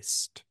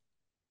insist.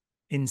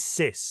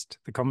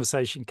 The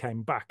conversation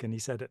came back, and he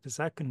said at the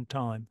second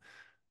time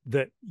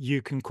that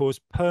you can cause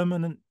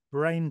permanent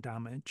brain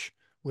damage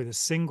with a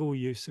single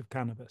use of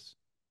cannabis.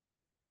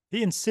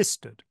 He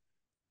insisted.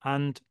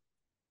 And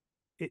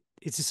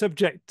it's a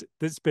subject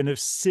that's been of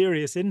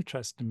serious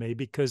interest to me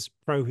because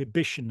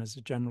prohibition as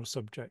a general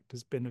subject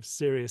has been of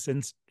serious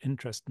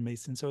interest to me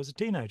since I was a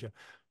teenager.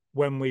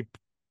 When we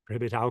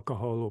prohibit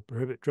alcohol or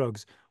prohibit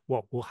drugs,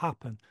 what will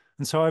happen?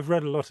 And so I've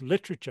read a lot of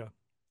literature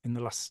in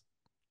the last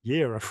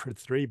year. I've read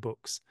 3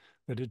 books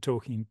that are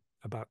talking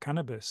about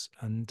cannabis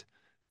and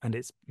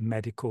its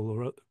medical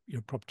or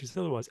properties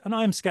otherwise. And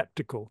I am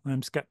skeptical. I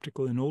am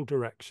skeptical in all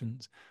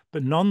directions.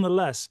 But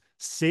nonetheless,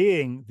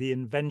 seeing the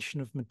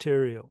invention of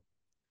material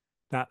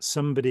that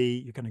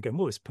somebody, you're going to go,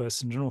 well, this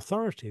person's an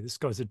authority. This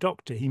guy's a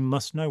doctor. He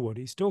must know what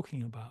he's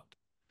talking about.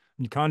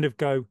 And you kind of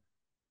go,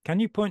 can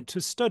you point to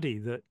a study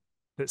that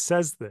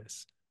says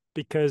this?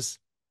 Because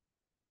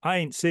I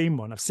ain't seen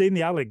one. I've seen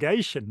the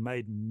allegation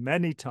made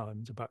many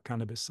times about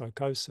cannabis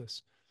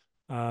psychosis.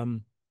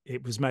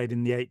 It was made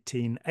in the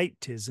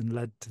 1880s and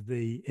led to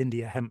the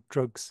India Hemp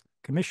Drugs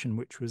Commission,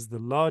 which was the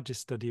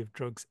largest study of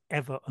drugs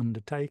ever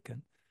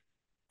undertaken.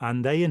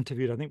 And they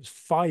interviewed, I think it was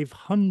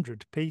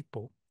 500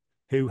 people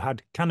who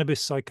had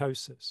cannabis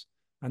psychosis.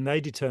 And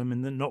they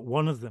determined that not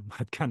one of them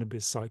had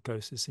cannabis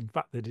psychosis. In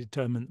fact, they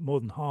determined more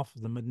than half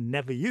of them had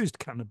never used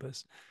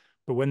cannabis.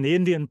 But when the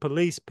Indian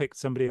police picked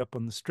somebody up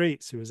on the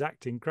streets who was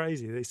acting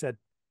crazy, they said,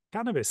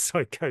 cannabis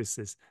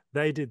psychosis.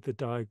 They did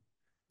the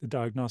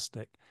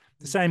diagnostic.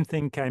 The same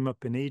thing came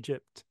up in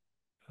Egypt.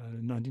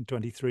 In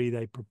 1923,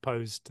 they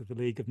proposed to the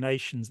League of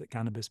Nations that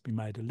cannabis be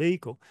made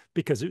illegal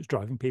because it was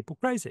driving people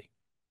crazy.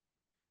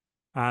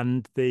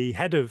 And the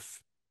head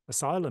of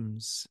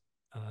asylums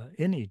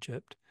in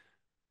Egypt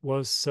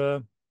was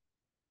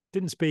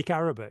didn't speak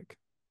Arabic.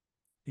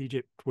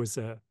 Egypt was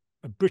a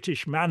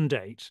British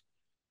mandate,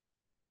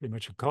 pretty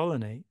much a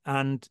colony,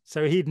 and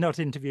so he'd not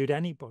interviewed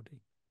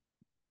anybody.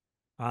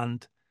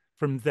 And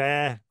from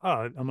there,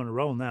 I'm on a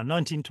roll now.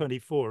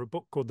 1924, a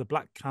book called The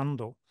Black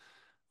Candle,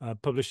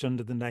 published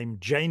under the name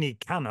Janie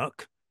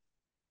Cannock,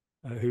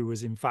 who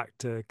was in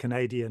fact a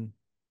Canadian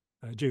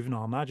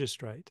juvenile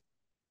magistrate.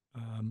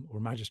 Or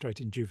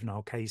magistrate in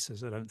juvenile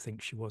cases. I don't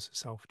think she was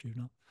herself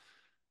juvenile,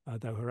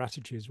 though her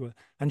attitudes were.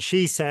 And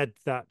she said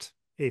that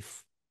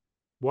if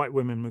white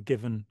women were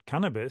given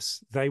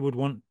cannabis, they would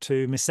want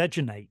to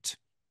miscegenate,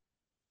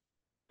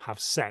 have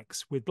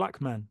sex with black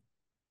men.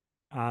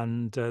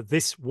 And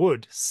this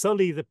would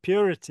sully the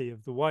purity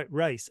of the white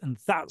race. And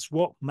that's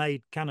what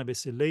made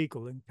cannabis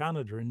illegal in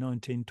Canada in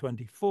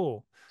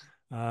 1924.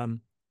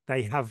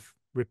 They have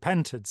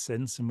repented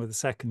since and were the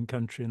second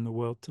country in the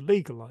world to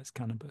legalize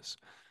cannabis.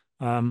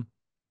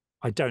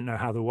 I don't know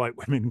how the white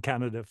women in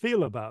Canada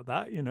feel about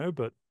that,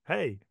 but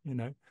hey,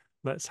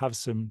 let's have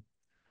some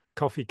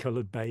coffee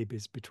colored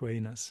babies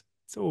between us.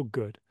 It's all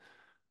good.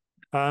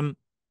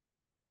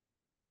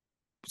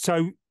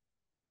 So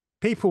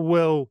people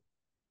will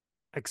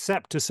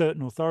accept a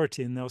certain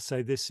authority and they'll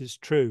say this is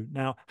true.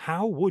 Now,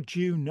 how would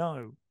you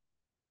know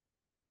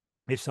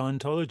if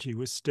Scientology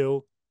was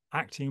still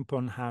acting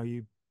upon how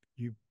you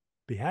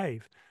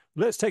behave?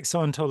 Let's take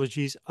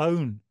Scientology's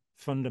own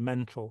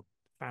fundamental,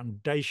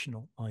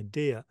 foundational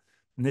idea.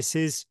 And this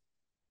is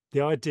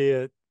the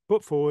idea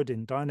put forward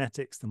in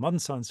Dianetics, the modern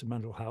science of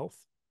mental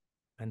health,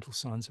 mental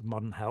science of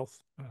modern health,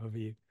 however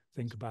you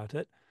think about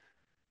it,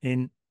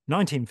 in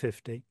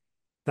 1950,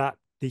 that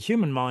the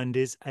human mind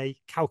is a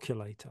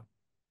calculator.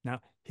 Now,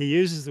 he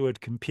uses the word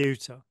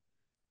computer,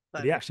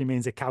 but he actually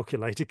means a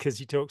calculator because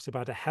he talks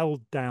about a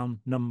held down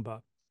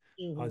number,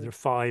 either a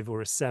 5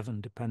 or a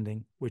 7,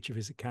 depending which of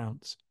his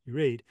accounts you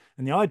read.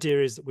 And the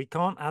idea is that we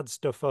can't add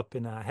stuff up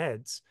in our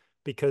heads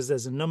because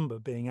there's a number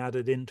being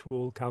added into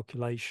all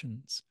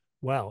calculations.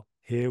 Well,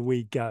 here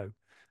we go.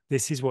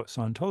 This is what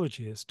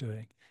Scientology is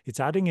doing. It's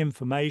adding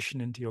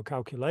information into your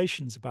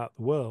calculations about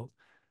the world,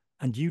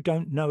 and you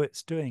don't know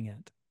it's doing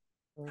it.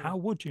 How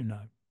would you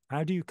know?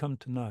 How do you come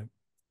to know?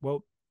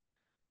 Well,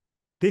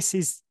 this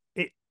is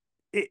it.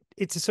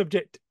 It's a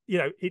subject,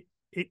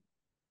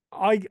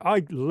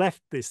 I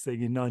left this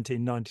thing in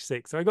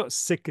 1996. I got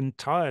sick and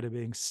tired of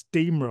being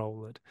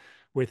steamrolled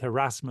with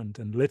harassment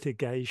and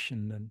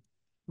litigation and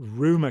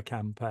rumor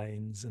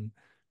campaigns and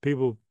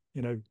people,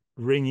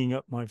 ringing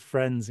up my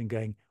friends and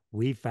going,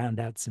 we found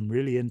out some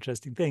really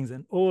interesting things,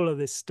 and all of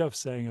this stuff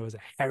saying I was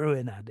a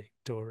heroin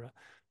addict or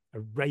a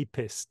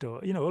rapist, or,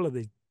 all of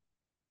these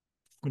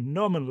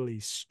phenomenally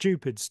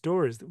stupid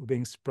stories that were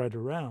being spread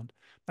around.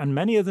 And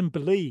many of them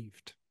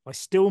believed. I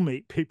still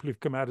meet people who've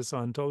come out of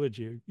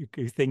Scientology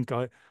who think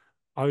I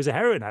was a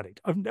heroin addict.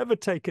 I've never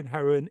taken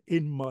heroin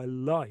in my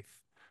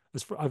life.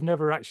 I've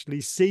never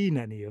actually seen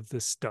any of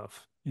this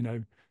stuff,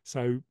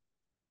 So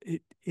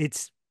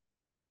it's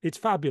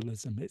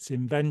fabulism, it's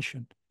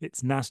invention,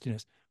 it's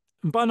nastiness.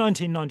 And by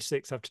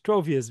 1996, after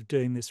 12 years of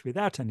doing this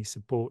without any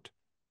support,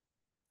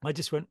 I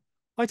just went,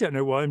 I don't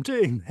know why I'm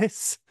doing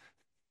this.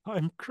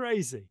 I'm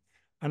crazy.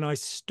 And I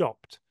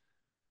stopped.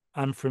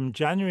 And from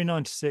January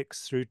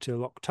 96 through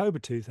till October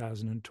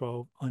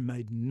 2012, I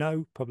made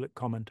no public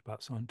comment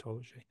about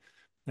Scientology.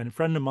 And a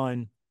friend of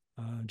mine,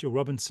 Jill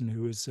Robinson,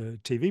 who was a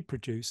TV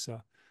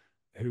producer,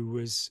 who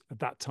was at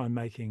that time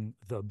making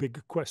The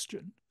Big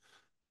Question,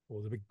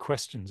 or The Big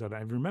Questions, I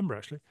don't even remember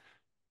actually,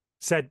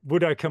 said,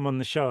 would I come on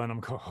the show? And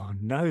I'm going, oh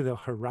no, they'll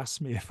harass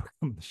me if I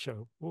come on the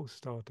show. We'll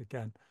start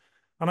again.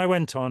 And I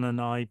went on and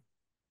I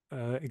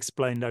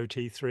explained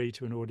OT3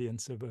 to an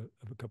audience of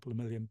a couple of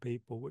million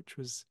people, which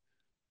was,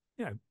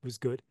 was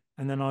good.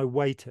 And then I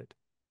waited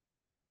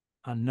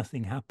and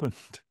nothing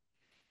happened.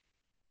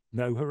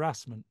 No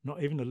harassment,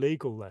 not even a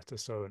legal letter.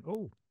 So,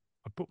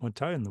 I put my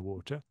toe in the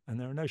water and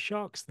there are no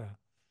sharks there.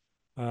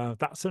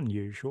 That's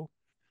unusual.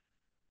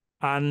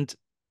 And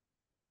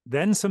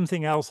then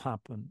something else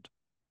happened.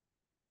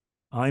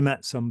 I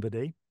met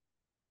somebody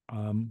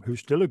who's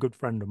still a good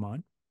friend of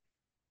mine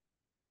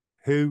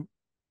who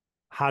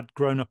had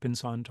grown up in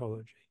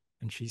Scientology.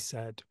 And she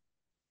said,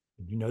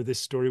 you know this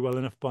story well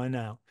enough by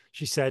now.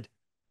 She said,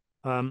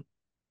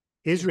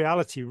 is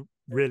reality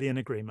really an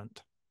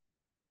agreement,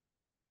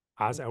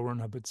 as L. Ron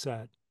Hubbard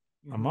said?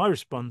 And my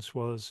response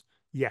was,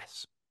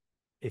 yes,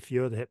 if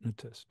you're the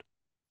hypnotist.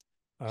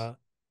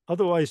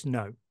 Otherwise,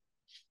 no.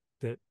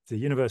 That the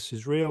universe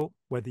is real,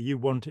 whether you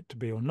want it to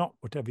be or not,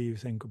 whatever you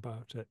think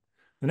about it.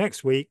 The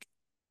next week,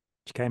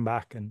 she came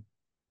back, and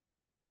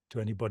to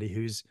anybody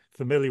who's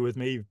familiar with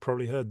me, you've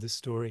probably heard this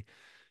story.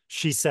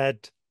 She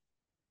said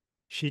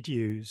she'd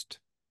used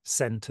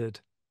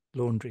scented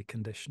laundry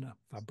conditioner,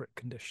 fabric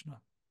conditioner.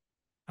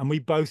 And we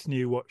both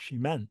knew what she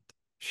meant.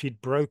 She'd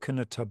broken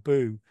a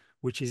taboo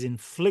which is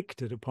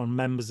inflicted upon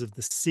members of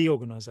the C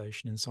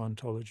organization in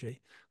Scientology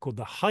called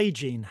the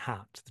hygiene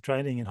hat, the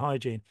training in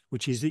hygiene,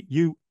 which is that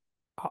you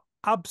are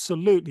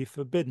absolutely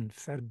forbidden,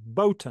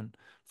 verboten,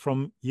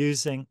 from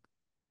using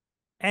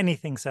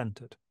anything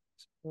scented.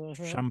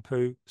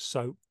 Shampoo,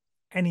 soap,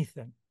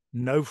 anything.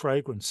 No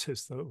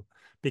fragrances, though,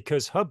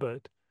 because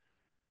Hubbard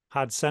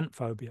had scent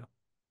phobia.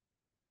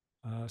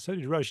 So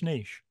did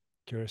Rajneesh,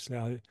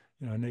 curiously.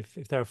 And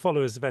if there are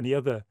followers of any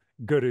other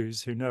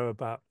gurus who know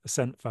about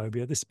scent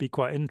phobia, this would be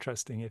quite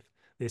interesting if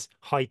this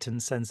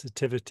heightened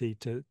sensitivity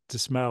to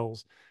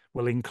smells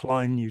will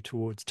incline you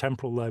towards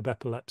temporal lobe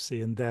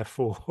epilepsy and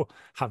therefore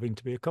having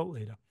to be a cult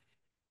leader.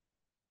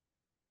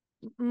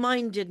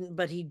 Mine didn't,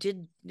 but he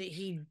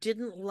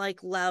didn't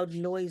like loud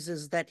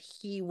noises that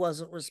he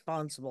wasn't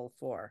responsible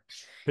for.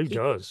 Who He could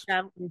does,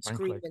 shout and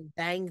scream frankly? and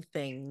bang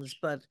things,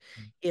 but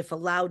if a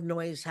loud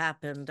noise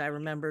happened, I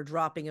remember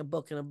dropping a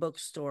book in a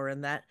bookstore,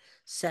 and that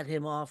set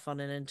him off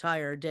on an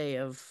entire day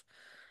of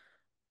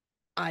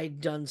I'd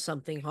done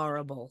something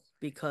horrible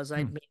because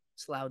I'd made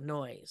this loud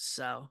noise.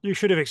 So You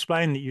should have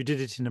explained that you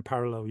did it in a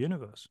parallel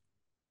universe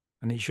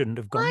and he shouldn't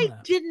have gone why there.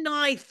 didn't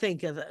I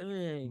think of that?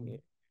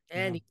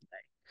 Anyway.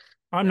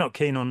 I'm not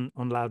keen on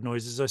loud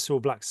noises. I saw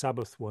Black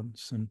Sabbath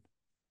once and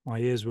my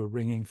ears were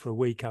ringing for a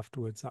week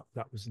afterwards.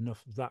 That was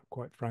enough of that,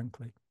 quite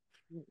frankly.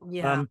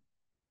 Yeah.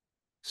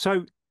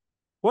 So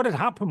what had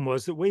happened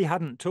was that we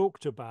hadn't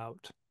talked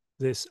about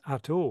this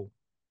at all.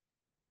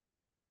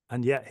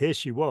 And yet here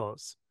she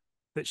was,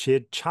 that she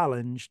had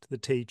challenged the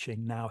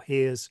teaching. Now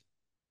here's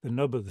the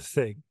nub of the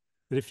thing,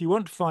 that if you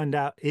want to find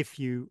out if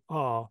you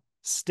are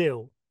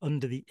still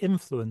under the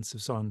influence of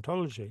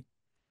Scientology,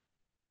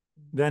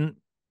 then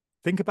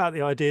think about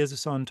the ideas of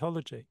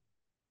Scientology.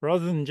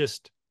 Rather than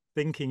just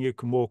thinking you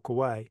can walk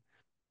away,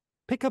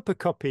 pick up a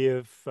copy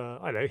of,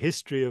 I don't know,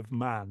 History of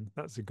Man.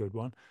 That's a good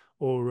one.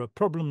 Or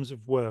Problems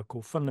of Work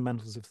or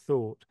Fundamentals of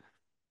Thought.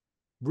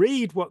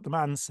 Read what the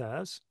man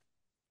says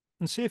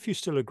and see if you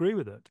still agree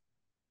with it.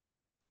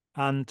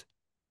 And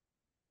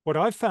what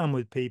I've found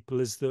with people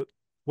is that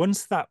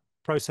once that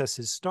process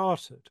is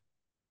started,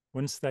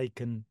 once they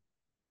can,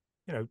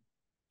 you know,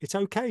 it's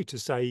okay to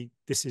say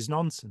this is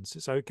nonsense.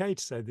 It's okay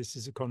to say this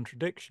is a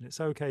contradiction. It's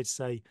okay to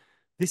say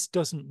this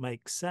doesn't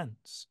make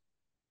sense.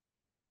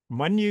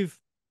 When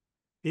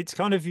it's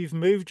kind of you've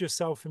moved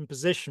yourself in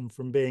position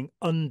from being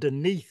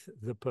underneath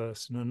the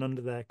person and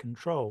under their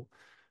control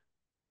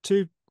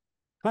to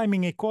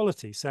claiming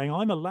equality, saying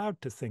I'm allowed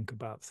to think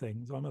about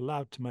things, I'm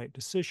allowed to make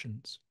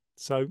decisions.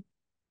 So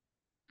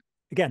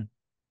again,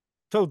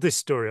 told this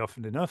story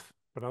often enough,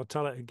 but I'll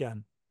tell it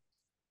again.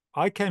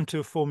 I came to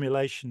a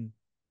formulation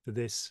for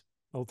this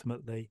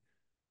ultimately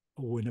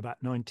in about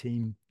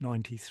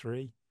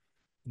 1993,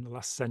 in the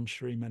last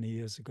century, many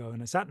years ago.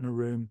 And I sat in a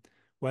room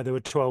where there were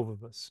 12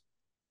 of us,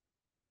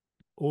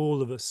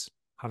 all of us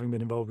having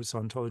been involved with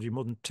Scientology,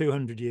 more than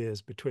 200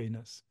 years between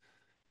us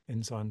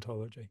in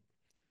Scientology.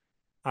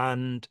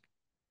 And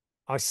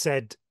I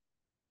said,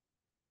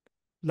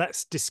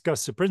 let's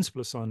discuss the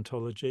principle of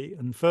Scientology.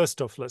 And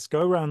first off, let's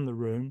go around the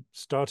room,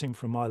 starting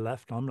from my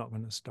left. I'm not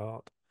going to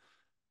start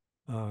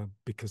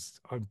because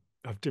I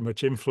have too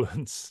much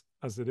influence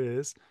as it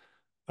is.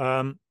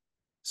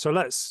 So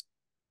let's,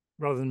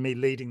 rather than me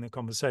leading the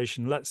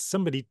conversation, let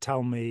somebody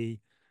tell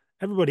me,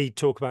 everybody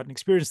talk about an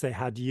experience they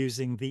had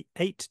using the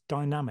 8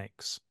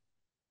 dynamics,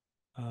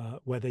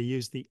 where they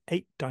used the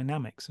 8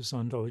 dynamics of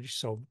Scientology to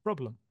solve the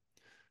problem.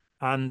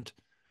 And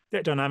the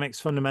 8 dynamics,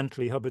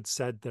 fundamentally, Hubbard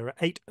said there are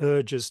 8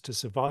 urges to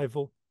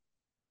survival.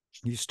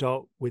 You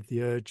start with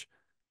the urge,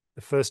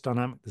 the first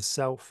dynamic, the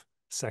self.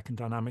 The second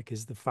dynamic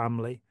is the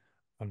family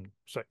and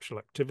sexual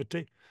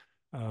activity.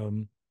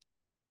 The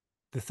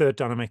third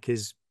dynamic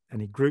is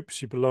any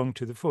groups you belong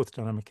to. The fourth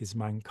dynamic is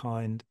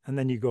mankind. And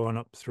then you go on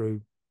up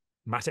through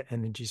matter,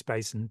 energy,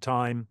 space, and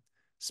time,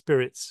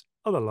 spirits,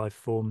 other life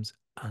forms,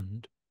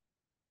 and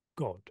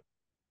God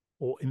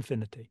or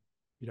infinity.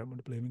 You don't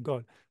want to believe in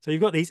God. So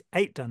you've got these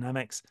 8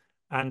 dynamics,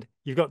 and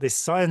you've got this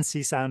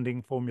sciencey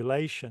sounding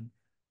formulation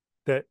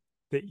that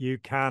you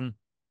can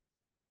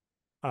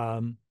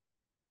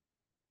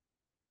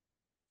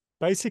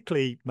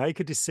basically make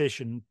a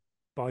decision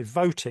by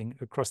voting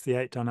across the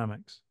 8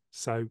 dynamics.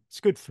 So it's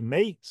good for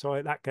me,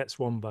 so that gets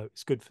 1 vote.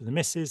 It's good for the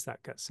missus,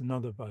 that gets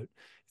another vote.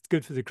 It's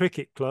good for the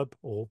cricket club,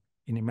 or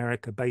in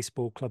America,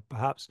 baseball club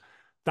perhaps,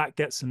 that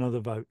gets another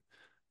vote.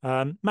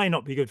 May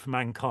not be good for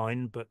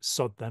mankind, but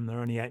sod them, there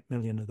are only 8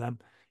 million of them.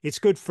 It's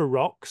good for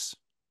rocks,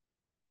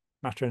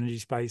 matter, energy,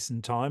 space,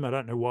 and time. I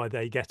don't know why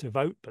they get a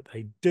vote, but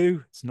they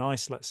do. It's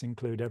nice, let's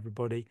include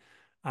everybody.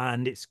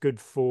 And it's good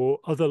for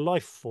other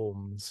life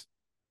forms.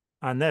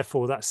 And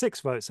therefore, that's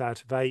 6 votes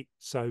out of 8.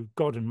 So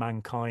God and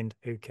mankind,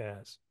 who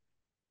cares?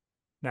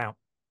 Now,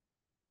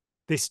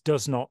 this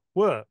does not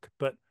work,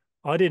 but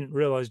I didn't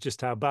realize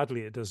just how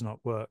badly it does not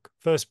work.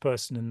 First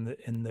person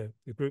in the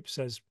group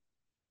says,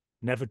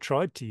 never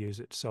tried to use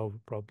it to solve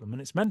a problem.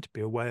 And it's meant to be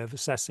a way of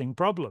assessing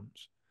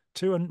problems.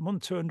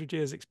 200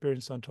 years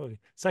experience on Scientology.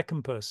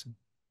 Second person,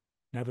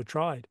 never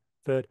tried.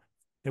 Third,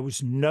 there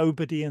was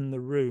nobody in the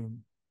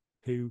room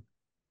who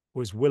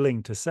was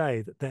willing to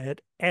say that they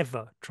had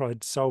ever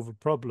tried to solve a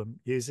problem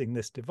using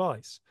this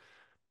device.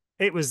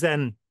 It was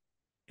then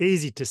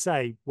easy to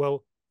say,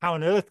 well, how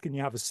on earth can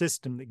you have a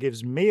system that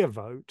gives me a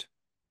vote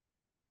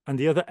and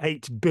the other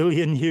 8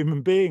 billion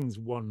human beings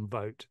 1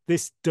 vote?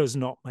 This does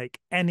not make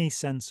any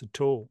sense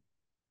at all.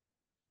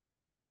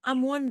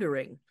 I'm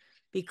wondering,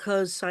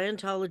 because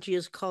Scientology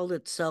has called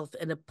itself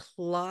an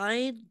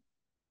applied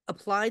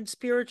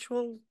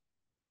spiritual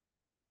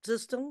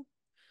system.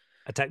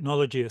 A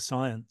technology of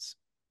science,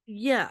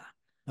 Yeah,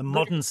 a but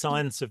modern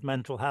science of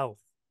mental health.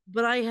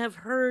 but I have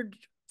heard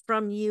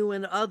from you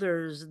and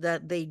others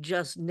that they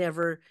just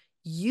never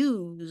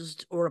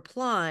used or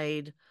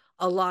applied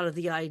a lot of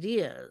the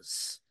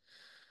ideas.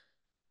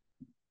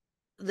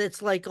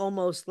 That's like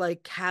almost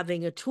like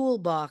having a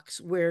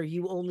toolbox where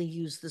you only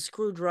use the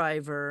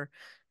screwdriver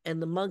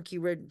and the monkey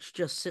wrench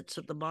just sits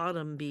at the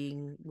bottom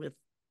being with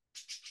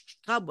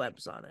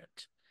cobwebs on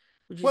it.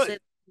 Would you Well, say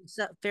that's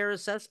a fair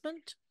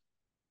assessment?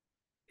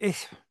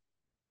 it,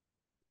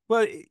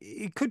 well,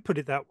 you could put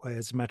it that way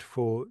as a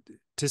metaphor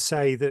to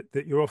say that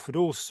you're offered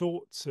all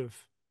sorts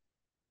of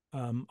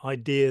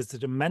ideas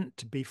that are meant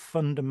to be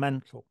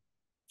fundamentals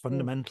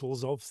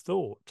of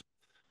thought,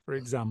 for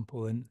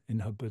example, in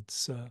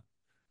Hubbard's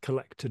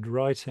collected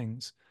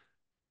writings.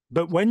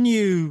 But when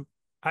you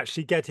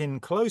actually get in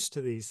close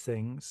to these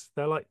things,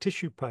 they're like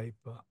tissue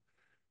paper.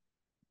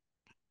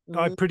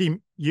 I Mm-hmm. pretty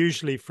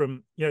usually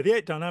from, the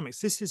 8 dynamics,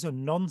 this is a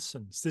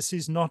nonsense. This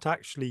is not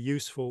actually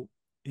useful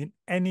in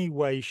any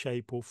way,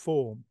 shape, or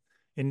form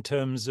in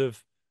terms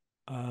of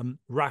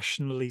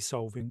rationally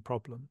solving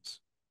problems.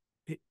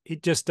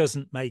 It just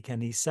doesn't make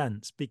any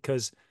sense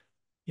because,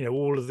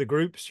 all of the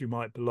groups you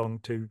might belong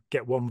to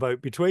get 1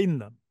 vote between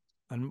them.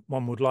 And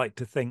one would like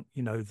to think,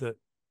 that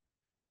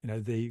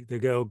the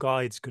Girl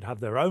Guides could have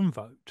their own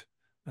vote,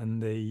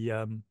 and the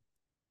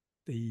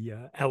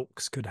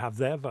Elks could have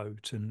their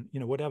vote, and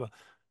whatever.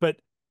 But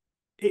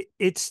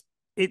it's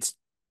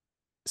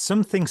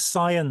something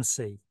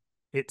sciency.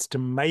 It's to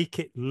make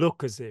it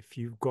look as if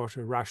you've got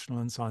a rational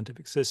and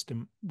scientific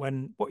system,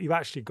 when what you've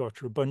actually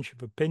got are a bunch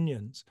of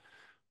opinions,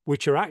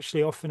 which are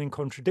actually often in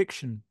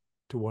contradiction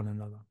to one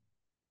another,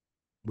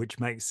 which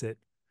makes it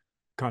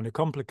kind of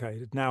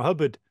complicated. Now,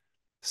 Hubbard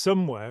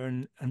somewhere,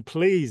 and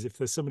please, if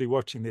there's somebody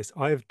watching this,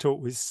 I have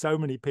talked with so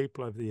many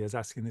people over the years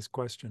asking this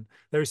question.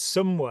 There is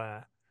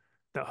somewhere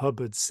that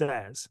Hubbard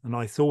says, and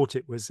I thought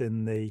it was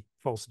in the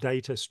false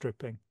data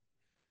stripping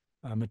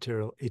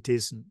material, it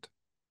isn't.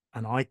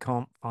 And I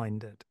can't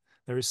find it.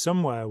 There is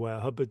somewhere where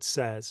Hubbard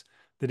says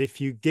that if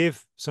you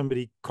give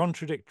somebody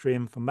contradictory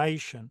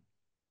information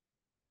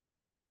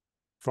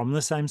from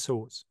the same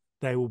source,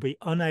 they will be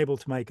unable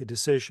to make a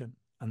decision,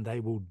 and they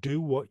will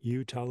do what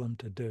you tell them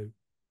to do.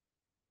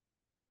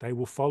 They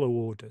will follow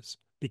orders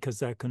because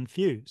they're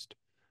confused.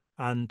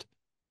 And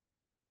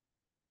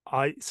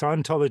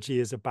Scientology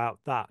is about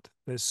that.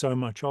 There's so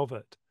much of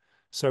it.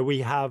 So we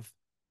have,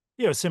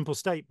 a simple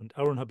statement.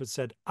 L. Ron Hubbard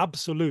said,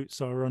 absolutes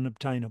are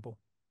unobtainable.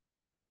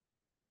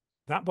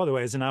 That, by the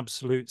way, is an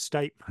absolute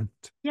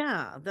statement.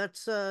 Yeah,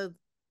 that's a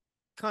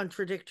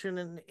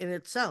contradiction in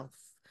itself.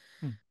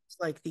 Hmm. It's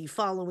like the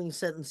following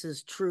sentence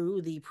is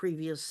true, the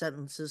previous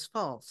sentence is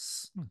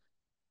false.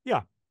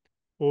 Yeah.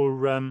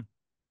 Or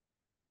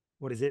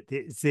what is it?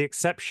 It's the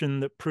exception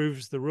that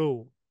proves the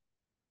rule,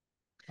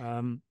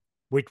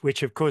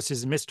 which of course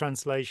is a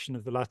mistranslation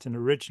of the Latin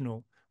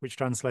original, which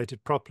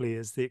translated properly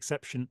as the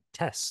exception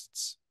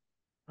tests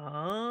the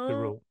Oh,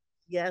 rule.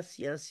 yes,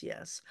 yes,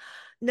 yes.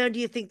 Now, do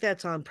you think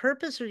that's on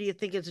purpose, or do you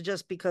think it's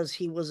just because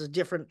he was a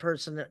different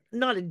person,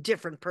 not a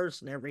different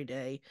person every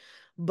day,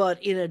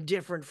 but in a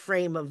different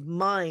frame of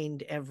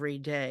mind every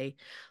day?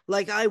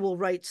 Like, I will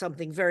write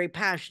something very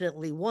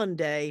passionately one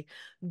day,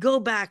 go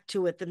back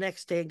to it the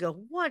next day and go,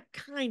 what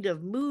kind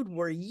of mood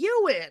were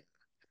you in?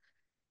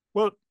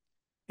 Well,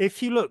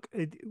 if you look,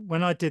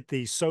 when I did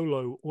the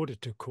solo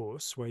auditor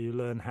course, where you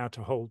learn how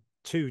to hold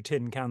 2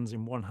 tin cans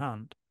in one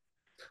hand,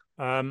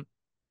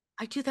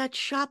 I do that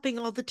shopping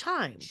all the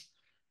time.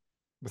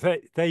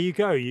 there you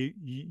go.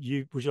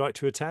 You would you like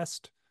to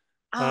attest?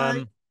 Uh,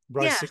 Um,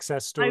 write a yes,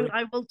 success I, story.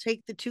 I will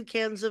take the 2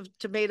 cans of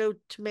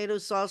tomato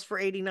sauce for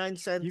 89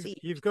 cents each.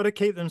 You've got to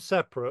keep them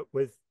separate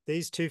with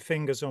these 2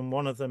 fingers on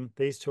one of them,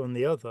 these two on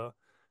the other,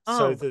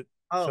 so Oh, that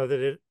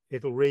oh,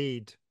 it'll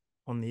read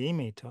on the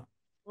e-meter.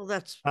 well,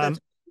 that's Um,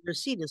 what the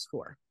receipt is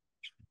for.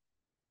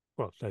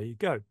 well, there you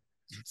go.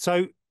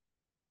 So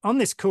on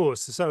this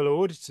course, the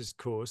solo auditors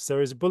course,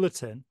 there is a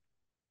bulletin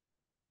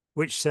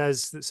which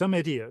says that some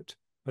idiot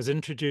has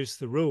introduced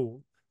the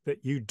rule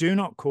that you do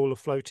not call a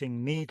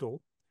floating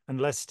needle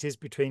unless it is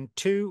between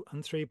 2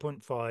 and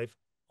 3.5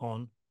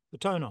 on the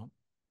tone arm.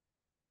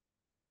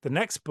 The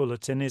next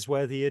bulletin is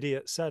where the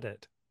idiot said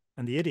it,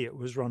 and the idiot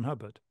was Ron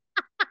Hubbard.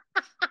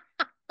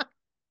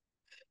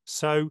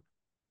 So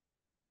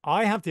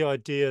I have the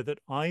idea that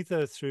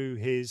either through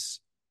his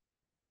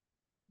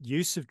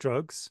use of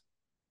drugs,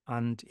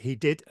 and he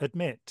did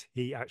admit,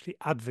 he actually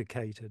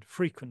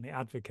frequently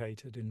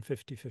advocated in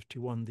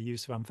 5051 the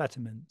use of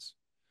amphetamines.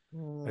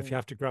 If you Mm.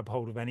 have to grab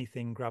hold of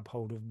anything, grab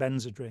hold of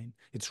benzodrine.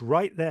 It's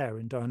right there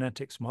in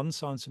Dianetics, Modern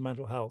Science of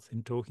Mental Health,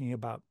 in talking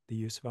about the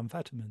use of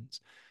amphetamines.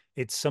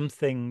 It's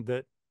something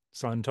that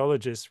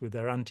Scientologists with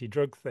their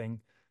anti-drug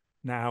thing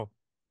now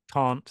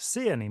can't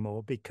see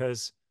anymore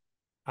because,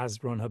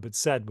 as Ron Hubbard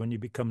said, when you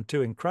become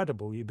too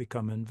incredible, you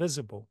become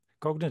invisible.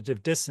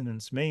 Cognitive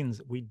dissonance means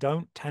that we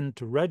don't tend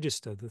to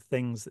register the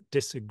things that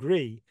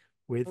disagree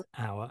with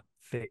our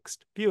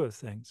fixed view of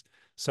things.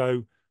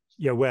 So,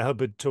 where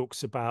Hubbard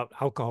talks about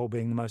alcohol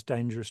being the most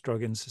dangerous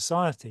drug in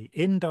society,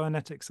 in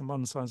Dianetics and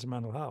Modern Science of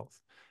Mental Health,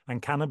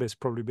 and cannabis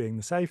probably being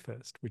the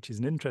safest, which is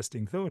an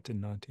interesting thought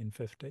in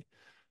 1950.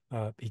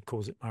 He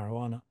calls it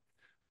marijuana.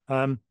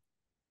 Um,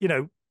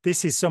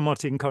 this is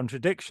somewhat in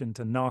contradiction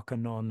to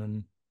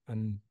Narcanon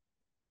and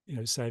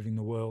saving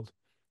the world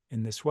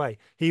in this way.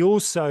 He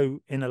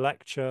also, in a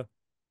lecture,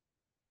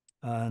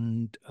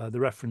 and the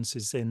reference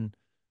is in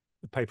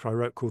the paper I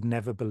wrote called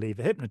Never Believe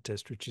a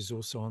Hypnotist, which is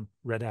also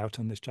read out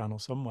on this channel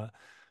somewhere,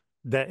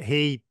 that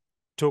he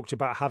talked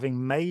about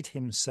having made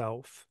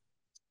himself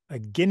a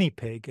guinea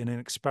pig in an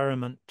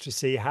experiment to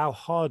see how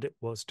hard it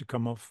was to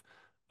come off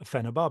a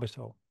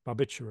phenobarbital,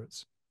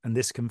 barbiturates. And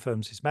this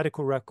confirms his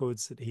medical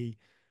records that he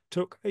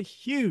took a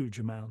huge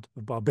amount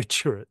of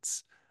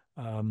barbiturates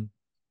um,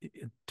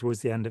 towards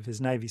the end of his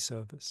Navy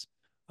service,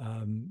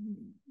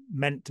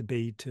 meant to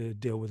be to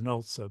deal with an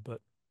ulcer, but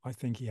I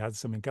think he had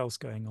something else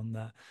going on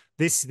there.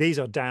 These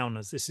are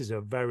downers. This is a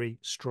very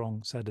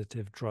strong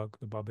sedative drug,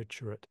 the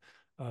barbiturate,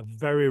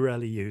 very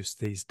rarely used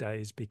these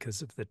days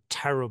because of the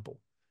terrible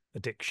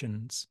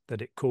addictions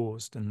that it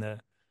caused, and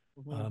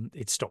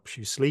it stops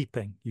you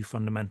sleeping. You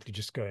fundamentally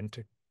just go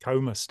into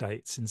coma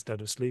states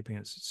instead of sleeping.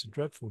 It's a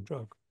dreadful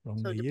drug, So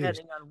wrongly used.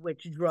 depending on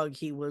which drug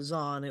he was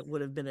on, it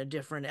would have been a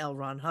different L.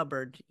 Ron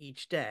Hubbard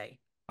each day.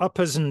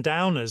 uppers and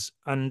downers,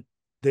 and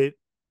the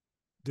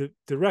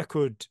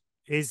record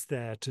is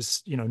there to,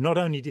 not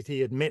only did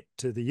he admit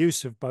to the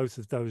use of both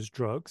of those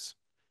drugs,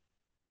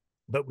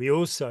 but we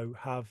also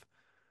have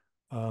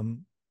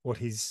what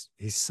his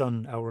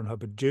son L. Ron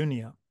Hubbard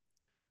Jr.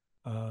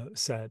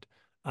 Said,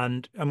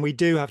 and we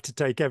do have to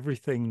take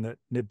everything that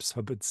Nibs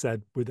Hubbard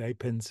said with a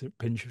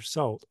pinch of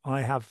salt.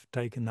 I have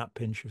taken that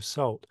pinch of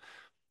salt.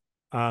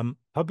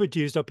 Hubbard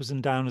used uppers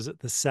and downers at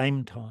the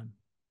same time,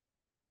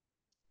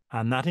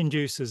 and that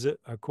induces a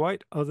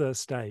quite other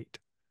state,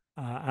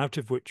 out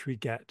of which we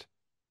get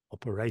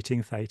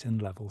operating theta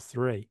level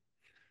 3,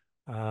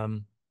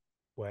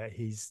 where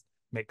he's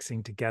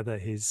mixing together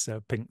his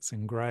pinks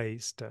and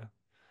greys to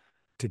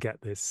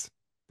get this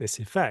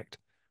effect.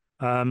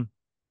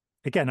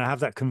 Again, I have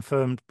that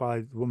confirmed by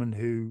the woman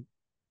who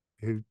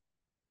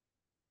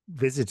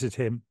visited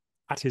him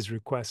at his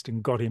request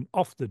and got him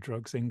off the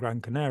drugs in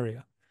Gran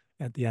Canaria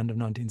at the end of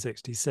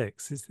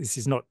 1966. This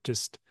is not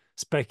just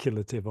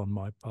speculative on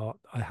my part.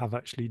 I have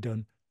actually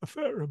done a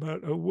fair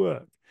amount of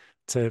work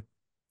to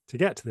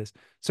get to this.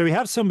 So we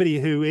have somebody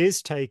who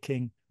is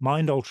taking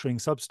mind-altering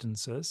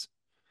substances,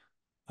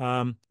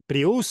 but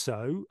he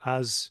also,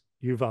 as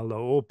Yuval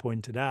Laor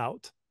pointed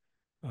out,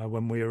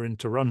 when we were in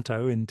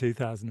Toronto in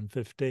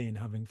 2015,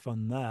 having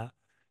fun there,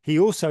 he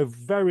also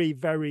very,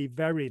 very,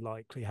 very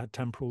likely had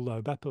temporal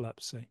lobe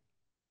epilepsy.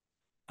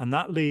 And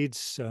that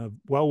leads,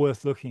 well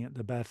worth looking at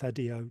the Bear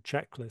Fedio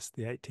checklist,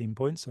 the 18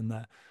 points on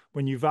there.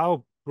 When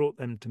Yuval brought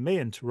them to me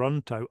in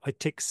Toronto, I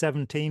ticked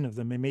 17 of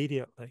them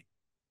immediately.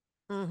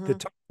 The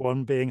top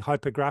one being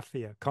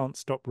hypergraphia, can't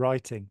stop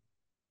writing.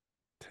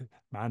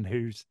 Man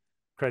who's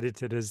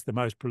credited as the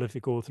most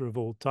prolific author of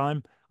all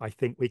time. I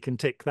think we can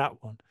tick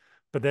that one.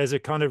 But there's a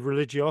kind of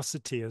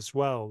religiosity as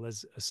well.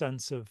 There's a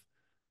sense of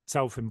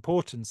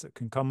self-importance that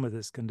can come with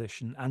this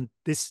condition. And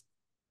this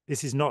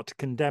is not to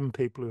condemn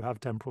people who have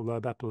temporal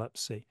lobe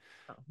epilepsy,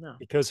 no.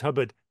 because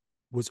Hubbard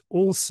was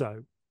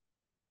also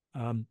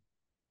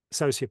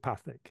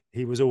sociopathic.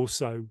 He was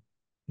also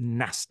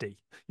nasty.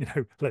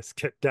 Let's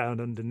get down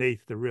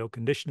underneath the real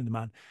condition of the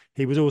man.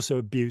 He was also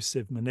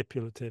abusive,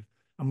 manipulative,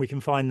 and we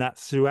can find that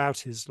throughout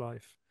his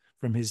life,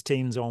 from his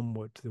teens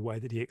onward, the way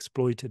that he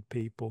exploited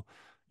people,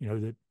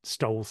 that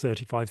stole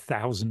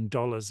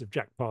 $35,000 of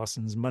Jack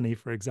Parsons' money,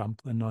 for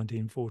example, in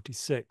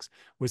 1946,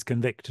 was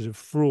convicted of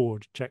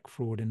fraud, check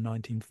fraud, in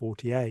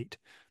 1948.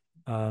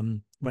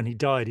 When he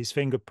died, his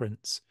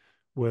fingerprints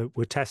were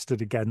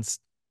tested against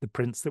the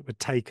prints that were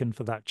taken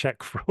for that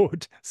check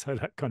fraud. So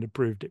that kind of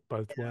proved it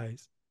both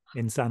ways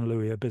in San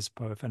Luis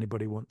Obispo, if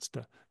anybody wants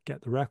to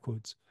get the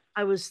records.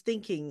 I was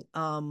thinking,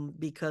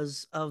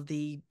 because of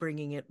the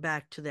bringing it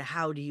back to the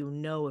how do you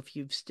know if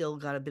you've still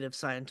got a bit of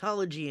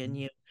Scientology in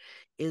you,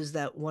 is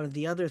that one of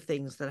the other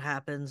things that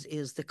happens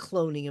is the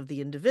cloning of the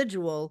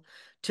individual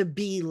to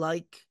be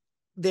like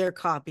their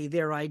copy,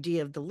 their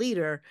idea of the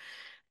leader.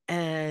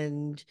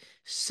 And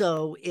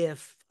so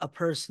if a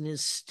person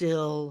is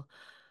still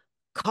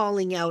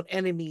calling out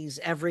enemies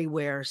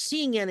everywhere,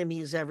 seeing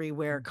enemies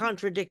everywhere,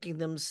 contradicting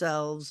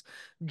themselves,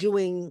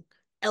 doing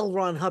L.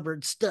 Ron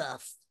Hubbard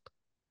stuff,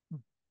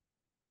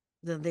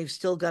 then they've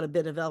still got a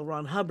bit of L.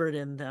 Ron Hubbard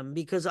in them.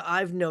 Because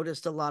I've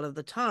noticed a lot of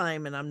the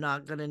time, and I'm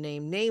not going to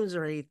name names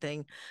or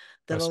anything,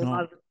 that That's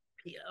not.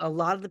 a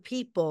lot of the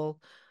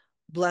people,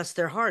 bless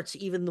their hearts,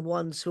 even the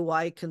ones who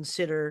I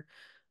consider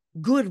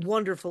good,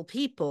 wonderful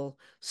people,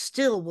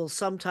 still will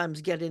sometimes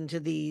get into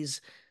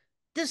these,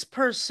 this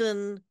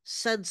person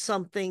said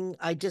something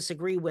I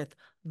disagree with,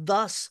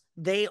 thus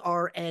they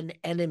are an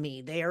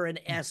enemy, they are an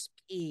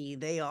SP,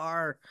 they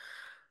are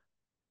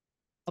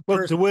a Well,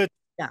 person.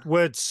 Yeah,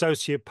 word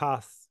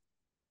sociopath,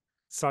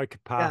 yeah.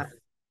 psychopath,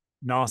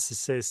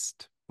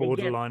 narcissist, They get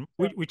borderline,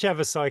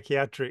 whichever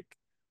psychiatric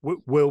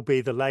will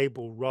be the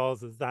label,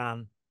 rather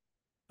than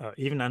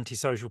even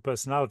antisocial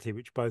personality,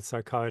 which both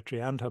psychiatry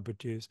and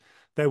Hubbard use.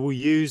 They will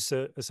use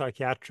a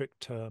psychiatric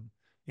term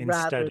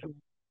rather. instead of,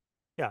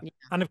 yeah. Yeah.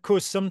 And of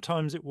course,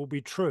 sometimes it will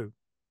be true.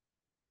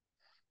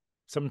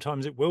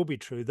 Sometimes it will be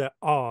true. There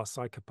are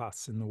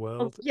psychopaths in the Oh,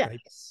 world.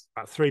 yes.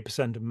 About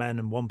 3% of men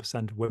and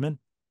 1% of women.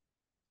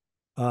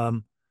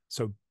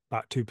 So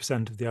about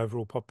 2% of the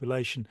overall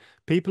population.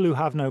 People who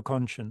have no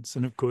conscience.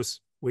 And of course,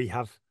 we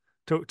have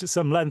talked at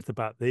some length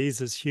about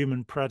these as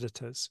human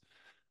predators.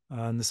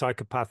 And the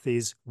psychopath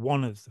is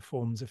one of the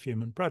forms of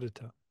human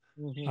predator.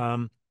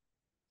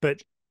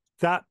 But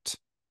that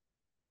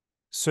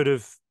sort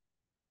of,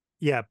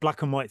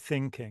 black and white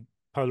thinking,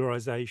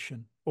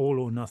 polarization, all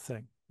or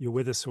nothing, you're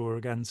with us or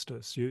against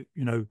us,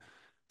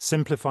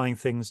 simplifying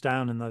things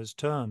down in those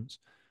terms.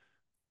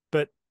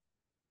 But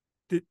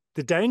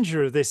the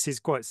danger of this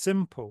is quite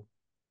simple.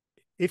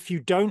 If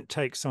you don't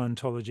take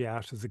Scientology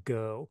out of the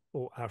girl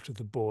or out of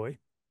the boy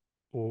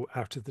or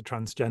out of the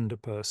transgender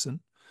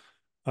person,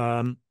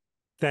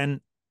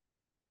 then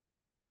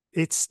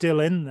it's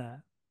still in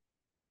there.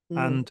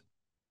 And,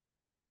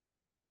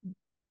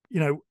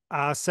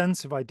 our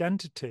sense of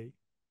identity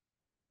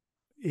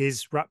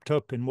is wrapped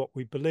up in what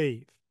we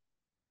believe.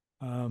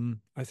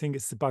 I think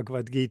it's the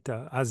Bhagavad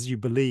Gita, as you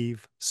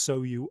believe,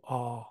 so you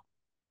are.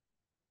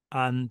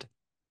 And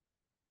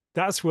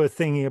that's worth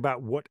thinking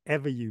about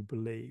whatever you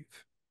believe.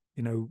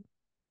 You know,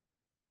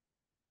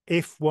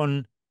 if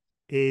one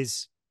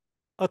is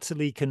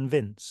utterly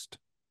convinced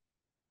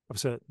of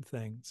certain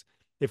things,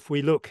 if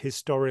we look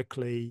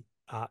historically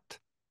at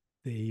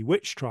the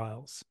witch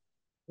trials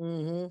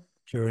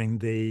during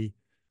the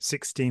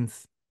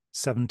 16th,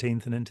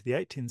 17th, and into the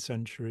 18th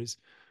centuries,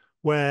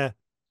 where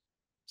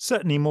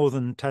certainly more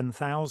than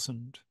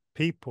 10,000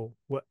 people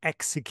were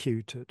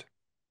executed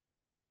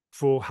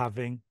for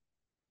having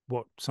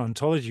what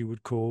Scientology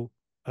would call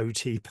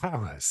OT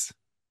powers.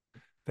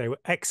 They were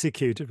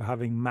executed for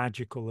having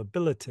magical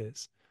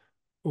abilities.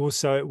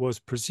 Also, it was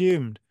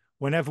presumed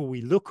whenever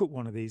we look at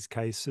one of these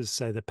cases,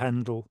 say the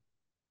Pendle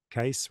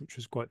case, which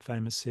was quite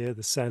famous here,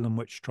 the Salem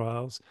witch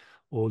trials,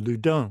 or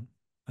Loudun,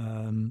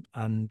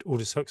 and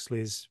Aldous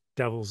Huxley's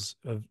Devils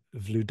of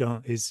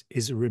Loudun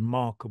is a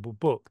remarkable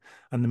book.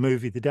 And the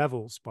movie The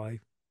Devils by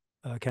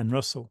Ken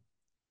Russell,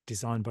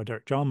 designed by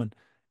Derek Jarman,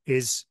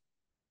 is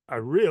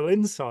a real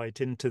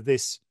insight into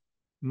this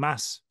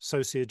mass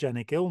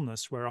sociogenic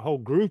illness where a whole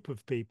group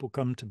of people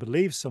come to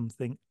believe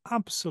something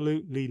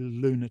absolutely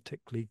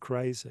lunatically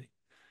crazy.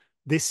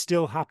 This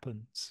still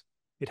happens.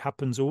 It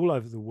happens all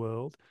over the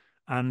world,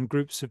 and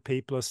groups of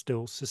people are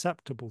still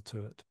susceptible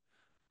to it.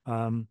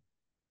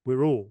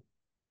 We're all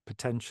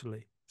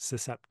potentially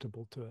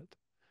susceptible to it,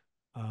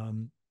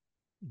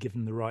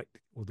 given the right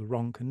or the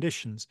wrong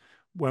conditions.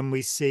 When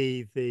we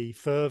see the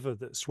fervor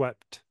that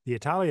swept the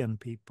Italian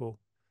people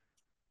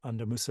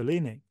under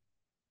Mussolini,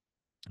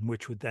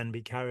 which would then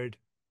be carried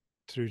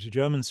through to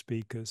German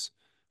speakers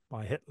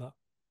by Hitler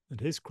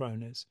and his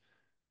cronies.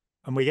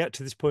 And we get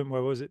to this point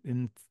where, was it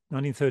in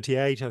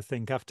 1938, I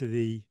think, after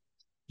the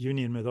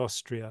union with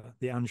Austria,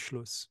 the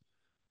Anschluss,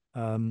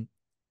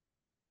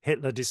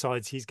 Hitler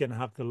decides he's going to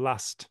have the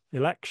last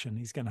election.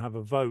 He's going to have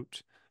a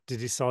vote to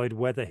decide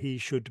whether he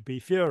should be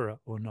Führer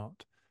or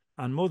not.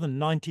 And more than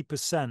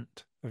 90%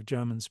 of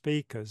German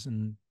speakers,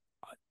 and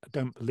I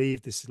don't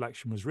believe this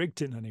election was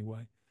rigged in any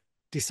way,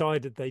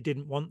 decided they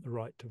didn't want the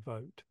right to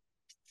vote.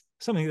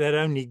 Something they'd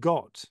only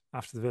got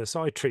after the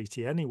Versailles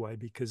Treaty anyway,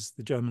 because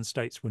the German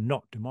states were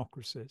not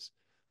democracies.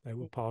 They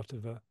were part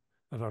of a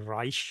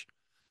Reich,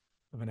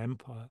 of an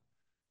empire.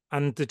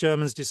 And the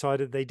Germans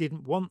decided they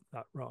didn't want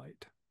that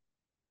right.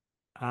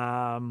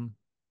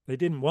 They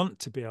didn't want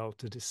to be able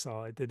to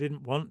decide. They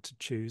didn't want to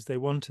choose. They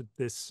wanted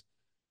this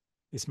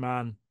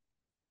man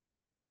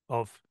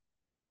of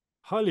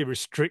highly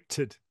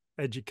restricted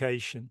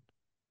education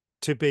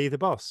to be the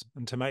boss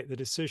and to make the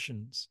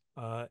decisions.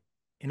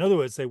 In other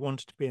words, they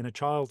wanted to be in a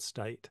child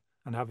state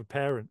and have a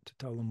parent to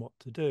tell them what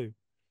to do.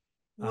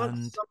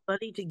 Want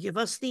somebody to give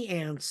us the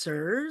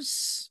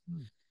answers,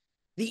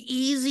 the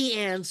easy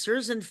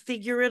answers, and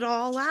figure it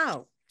all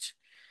out.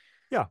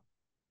 Yeah.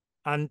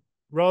 And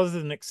rather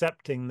than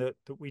accepting that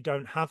we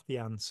don't have the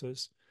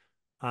answers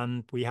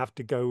and we have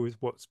to go with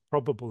what's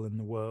probable in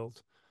the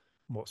world,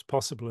 what's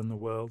possible in the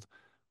world,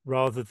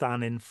 rather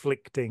than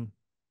inflicting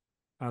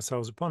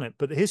ourselves upon it.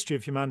 But the history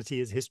of humanity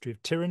is a history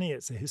of tyranny.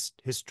 It's a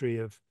history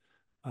of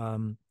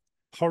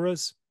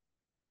horrors.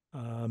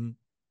 And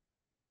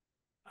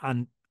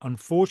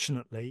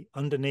unfortunately,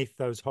 underneath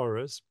those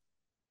horrors,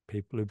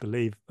 people who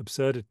believe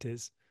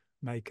absurdities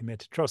may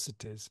commit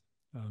atrocities.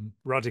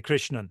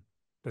 Radhakrishnan,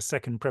 the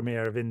second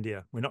premier of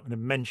India. We're not going to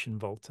mention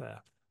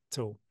Voltaire at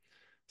all.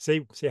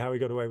 See how we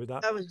got away with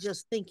that? I was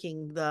just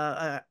thinking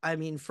I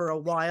mean, for a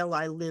while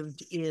I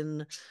lived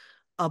in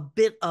a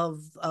bit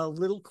of a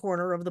little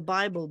corner of the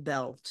Bible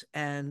Belt,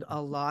 and a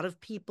lot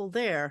of people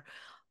there.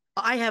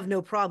 I have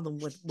no problem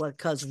with what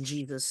Cousin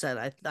Jesus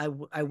said.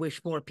 I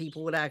wish more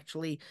people would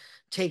actually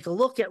take a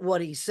look at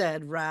what he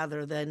said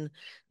rather than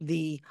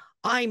the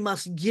I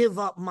must give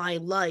up my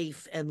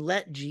life and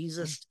let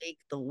Jesus take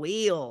the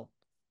wheel.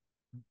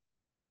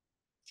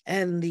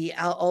 And the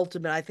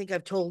ultimate, I think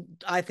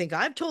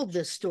I've told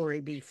this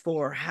story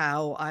before,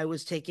 how I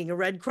was taking a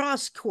Red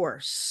Cross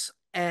course,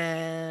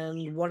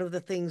 and one of the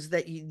things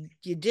that you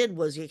did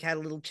was you had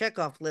a little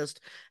checkoff list,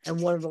 and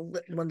one of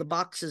the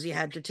boxes you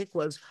had to tick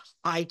was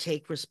I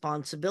take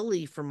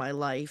responsibility for my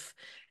life.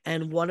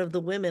 And one of the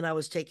women I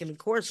was taking the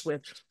course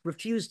with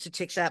refused to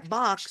tick that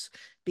box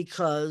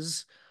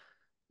because,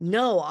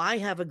 no, I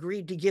have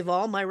agreed to give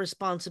all my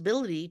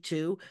responsibility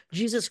to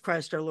Jesus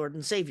Christ, our Lord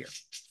and Savior.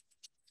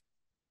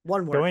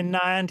 One word. Going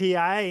 90,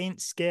 I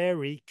ain't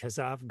scary because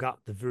I've got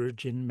the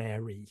Virgin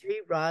Mary.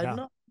 Riding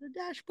off the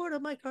dashboard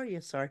of my car.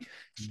 Yes, sorry.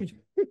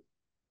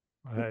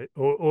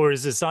 Or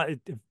as a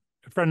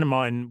friend of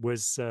mine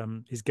was,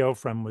 his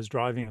girlfriend was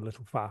driving a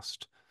little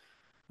fast,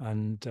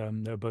 and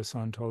they were both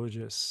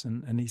Scientologists,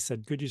 and he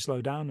said, "Could you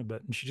slow down a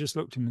bit?" And she just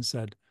looked at him and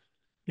said,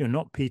 "You're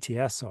not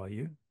PTS, are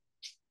you?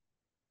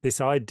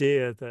 This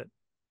idea that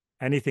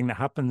anything that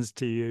happens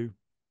to you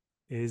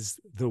is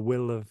the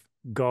will of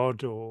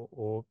God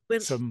or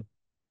something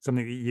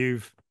that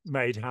you've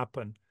made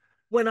happen."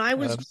 When I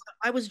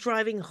was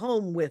driving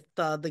home with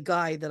the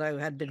guy that I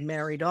had been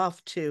married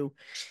off to,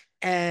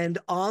 and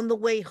on the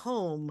way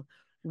home,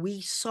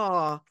 we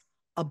saw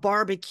a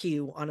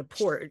barbecue on a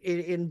port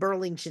in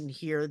Burlington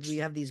here. We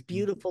have these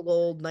beautiful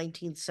old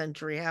 19th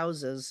century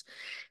houses,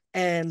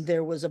 and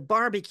there was a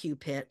barbecue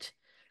pit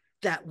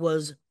that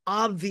was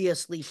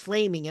obviously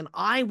flaming, and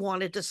I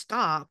wanted to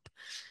stop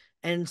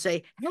and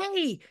say,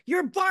 "Hey,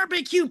 your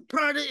barbecue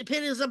pit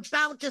is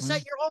about to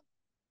set your whole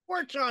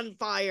porch on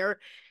fire."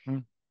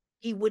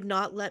 He would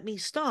not let me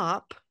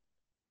stop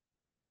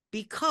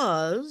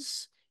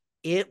because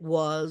it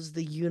was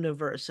the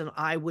universe, and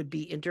I would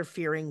be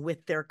interfering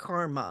with their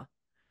karma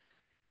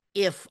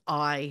if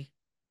I.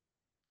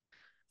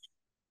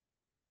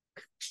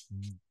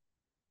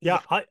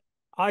 Yeah,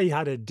 I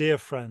had a dear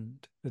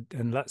friend,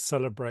 and let's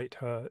celebrate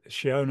her,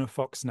 Shiona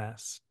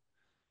Foxness.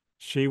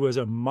 She was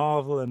a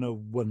marvel and a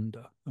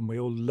wonder, and we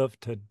all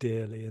loved her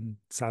dearly. And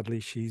sadly,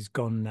 she's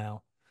gone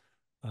now,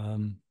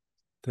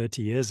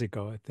 30 years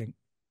ago, I think.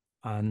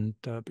 And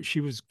but she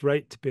was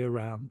great to be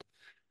around.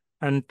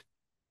 And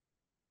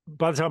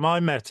by the time I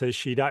met her,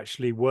 she'd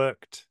actually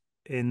worked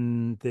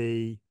in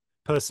the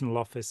personal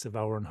office of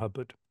L. Ron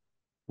Hubbard,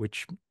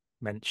 which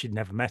meant she'd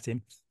never met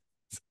him,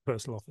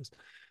 personal office,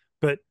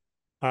 but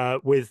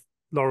with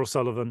Laurel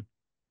Sullivan,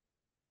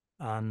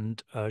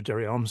 and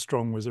Jerry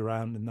Armstrong was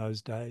around in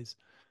those days.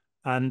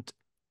 And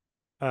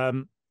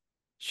um,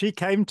 she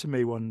came to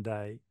me one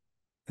day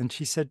and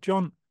she said,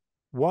 "John,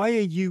 why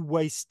are you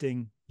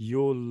wasting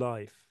your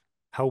life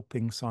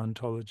helping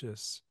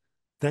Scientologists?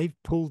 They've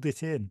pulled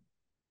it in."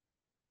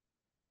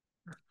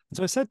 And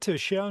so I said to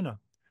Shiona,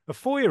 a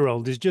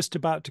 4-year-old is just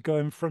about to go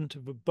in front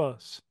of a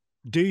bus.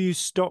 Do you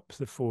stop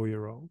the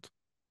 4-year-old?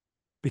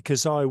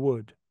 Because I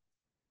would.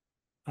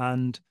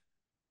 And,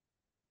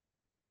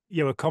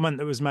 a comment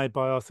that was made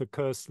by Arthur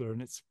Koestler,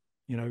 and it's,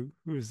 who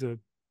was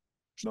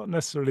not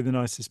necessarily the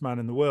nicest man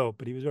in the world,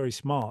 but he was very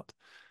smart.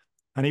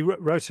 And he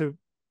wrote a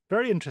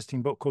very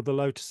interesting book called The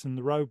Lotus and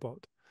the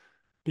Robot,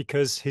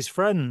 because his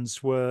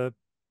friends were,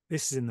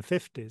 this is in the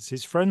 50s,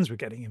 his friends were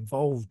getting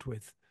involved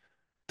with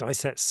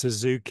Daisetsu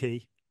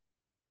Suzuki,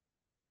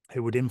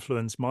 who would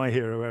influence my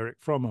hero, Eric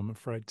Fromm, I'm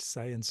afraid to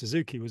say. And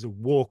Suzuki was a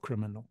war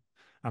criminal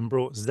and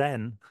brought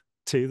Zen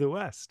to the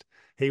West.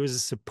 He was a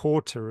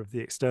supporter of the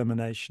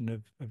extermination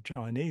of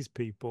Chinese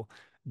people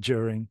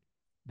during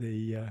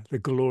the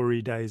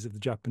glory days of the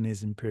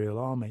Japanese Imperial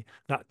Army.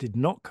 That did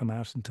not come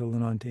out until the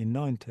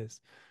 1990s.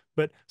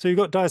 But so you've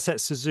got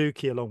Daisetsu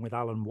Suzuki along with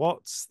Alan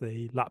Watts,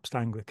 the lapsed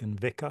Anglican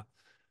vicar,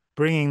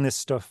 bringing this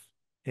stuff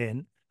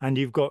in. And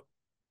you've got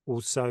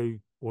also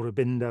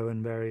Aurobindo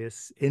and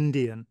various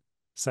Indian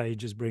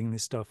sages bringing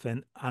this stuff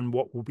in, and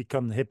what will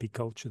become the hippie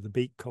culture, the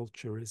beat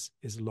culture, is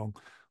along.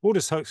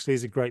 Aldous Huxley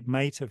is a great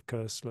mate of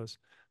Koestler's,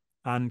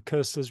 and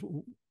Koestler's,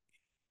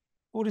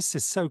 Aldous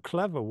is so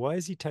clever. Why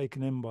is he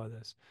taken in by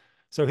this?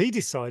 So he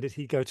decided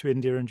he'd go to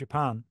India and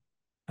Japan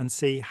and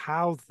see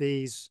how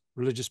these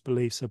religious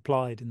beliefs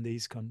applied in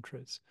these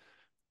countries.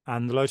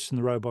 And The Lotus and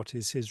the Robot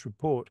is his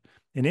report.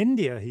 In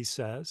India, he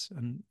says,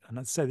 and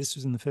I'd say this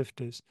was in the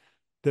 50s,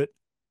 that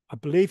I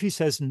believe he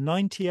says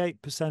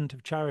 98%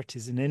 of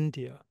charities in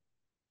India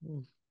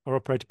are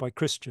operated by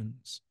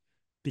Christians,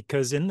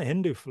 because in the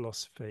Hindu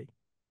philosophy,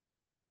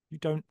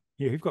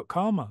 you've got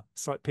karma.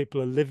 It's like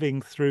people are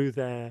living through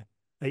their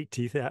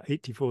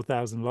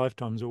 84,000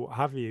 lifetimes or what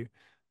have you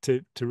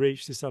to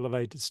reach this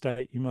elevated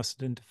state. You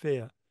mustn't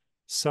interfere.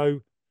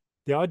 So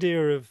the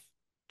idea of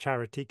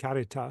charity,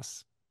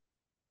 caritas,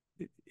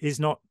 is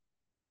not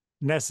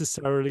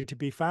necessarily to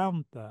be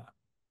found there.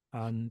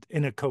 And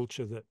in a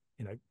culture that,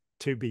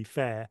 to be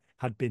fair,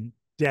 had been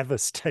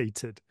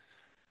devastated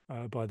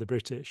by the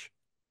British.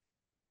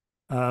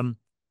 And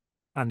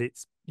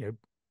its,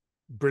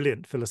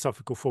 brilliant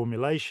philosophical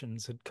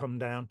formulations had come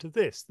down to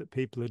this, that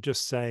people are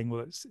just saying,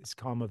 well, it's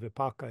karma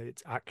vipaka,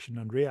 it's action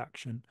and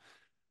reaction.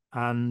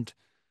 And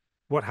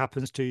what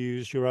happens to you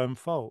is your own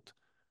fault.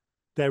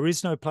 There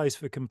is no place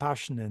for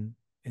compassion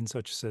in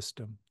such a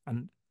system.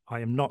 And I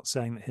am not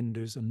saying that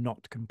Hindus are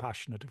not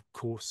compassionate. Of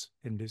course,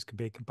 Hindus can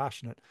be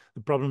compassionate.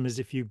 The problem is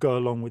if you go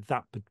along with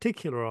that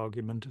particular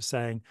argument of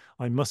saying,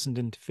 I mustn't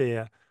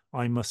interfere,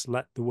 I must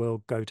let the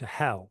world go to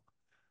hell,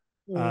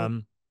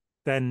 then,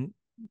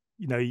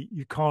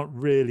 you can't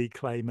really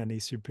claim any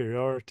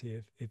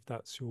superiority if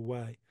that's your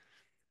way.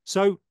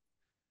 So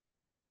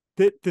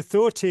the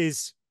thought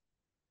is,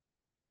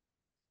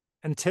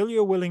 until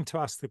you're willing to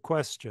ask the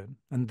question,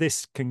 and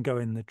this can go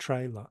in the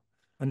trailer,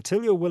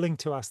 until you're willing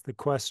to ask the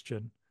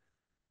question,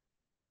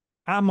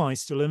 am I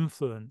still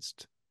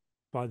influenced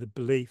by the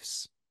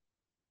beliefs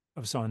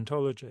of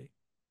Scientology?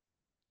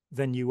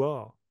 Then you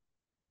are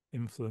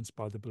influenced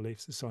by the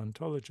beliefs of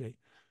Scientology.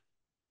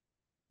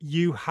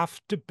 You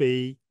have to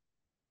be,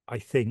 I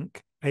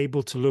think,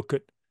 able to look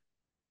at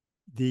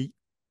the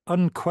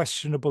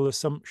unquestionable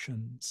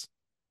assumptions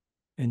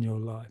in your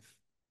life.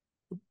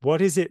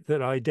 What is it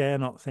that I dare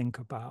not think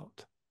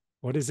about?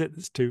 What is it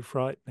that's too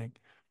frightening?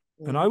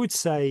 And I would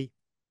say,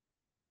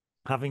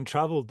 having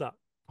traveled that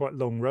quite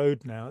long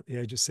road now at the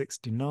age of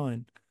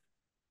 69,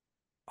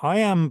 I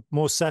am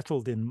more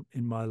settled in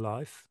my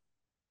life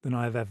than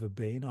I have ever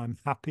been. I'm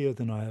happier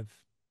than I have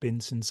been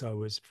since I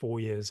was 4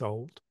 years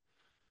old.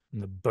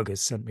 And the buggers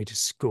sent me to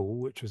school,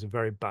 which was a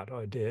very bad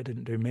idea.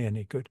 Didn't do me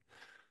any good.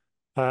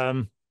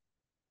 Um,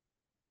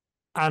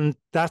 and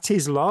that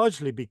is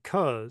largely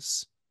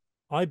because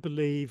I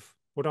believe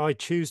what I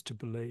choose to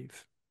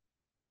believe.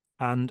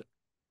 And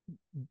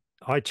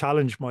I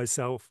challenge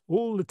myself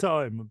all the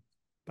time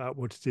about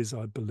what it is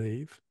I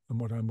believe and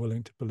what I'm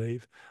willing to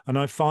believe. And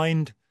I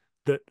find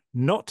that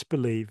not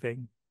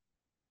believing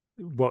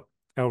what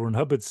L. Ron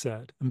Hubbard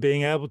said and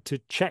being able to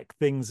check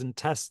things and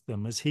test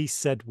them as he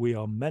said we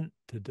are meant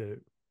to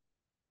do,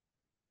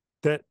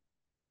 that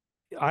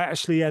I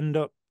actually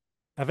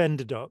have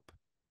ended up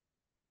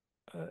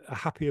a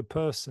happier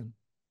person.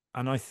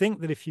 And I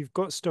think that if you've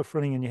got stuff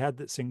running in your head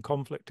that's in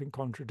conflict and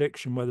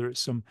contradiction, whether it's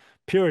some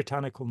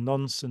puritanical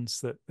nonsense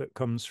that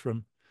comes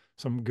from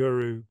some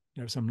guru,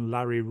 some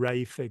Larry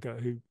Ray figure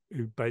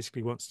who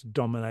basically wants to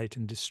dominate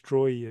and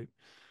destroy you,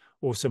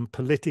 or some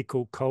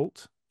political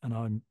cult, and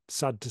I'm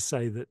sad to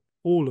say that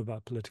all of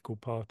our political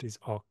parties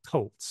are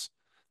cults.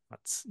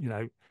 That's,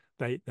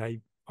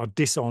 they are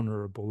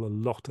dishonorable, a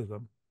lot of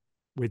them,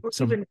 with Or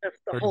some even just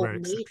very rare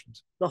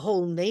exceptions. the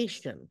whole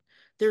nation.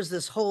 There's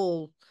this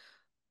whole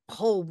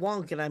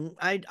wonk, and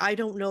I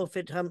don't know if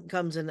it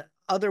comes in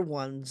other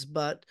ones,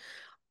 but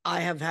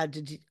I have had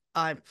to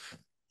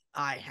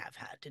I have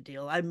had to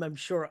deal. I'm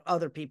sure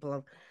other people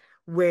have,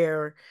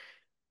 where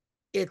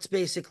it's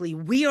basically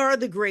we are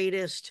the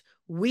greatest,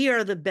 we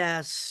are the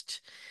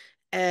best,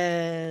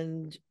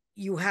 and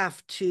you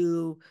have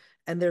to,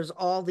 and there's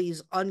all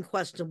these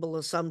unquestionable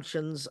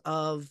assumptions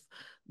of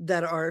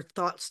that are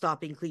thought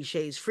stopping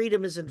cliches.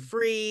 Freedom isn't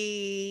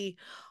free.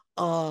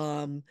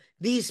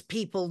 These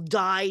people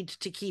died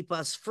to keep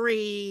us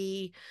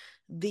free.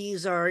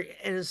 These are,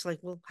 and it's like,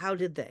 well, how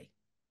did they?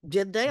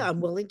 Did they?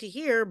 I'm willing to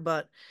hear,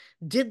 but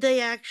did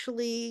they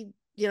actually,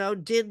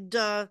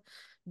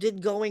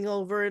 did going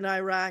over in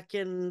Iraq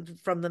and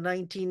from the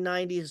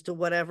 1990s to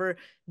whatever,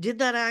 did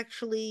that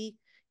actually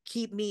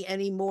keep me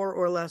any more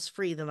or less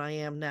free than I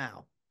am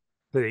now?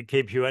 Did it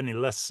keep you any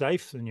less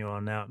safe than you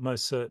are now? It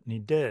most certainly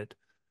did.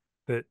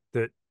 That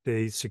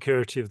the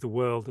security of the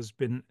world has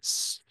been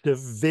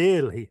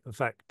severely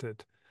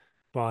affected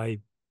by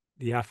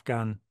the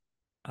Afghan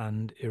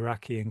and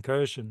Iraqi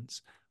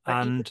incursions. But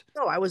even And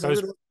so, I was a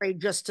those, little afraid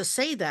just to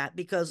say that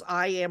because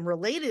I am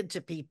related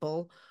to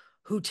people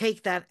who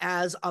take that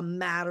as a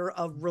matter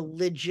of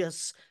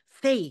religious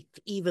faith,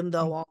 even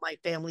though all my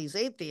family's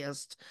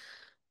atheist.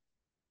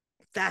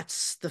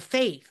 That's the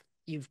faith.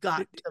 You've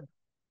got it, to,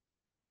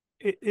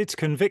 it's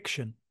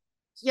conviction.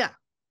 yeah.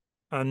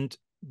 And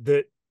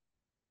that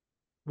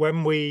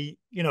when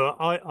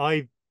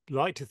I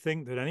like to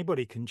think that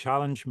anybody can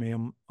challenge me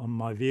on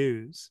my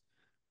views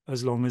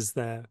as long as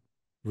they're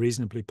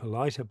reasonably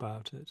polite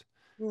about it.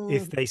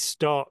 If Mm, they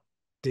start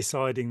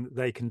deciding that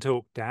they can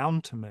talk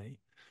down to me,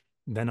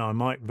 then I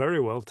might very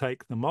well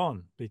take them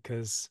on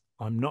because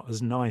I'm not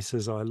as nice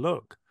as I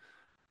look,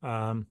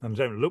 and I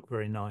don't look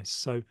very nice.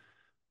 So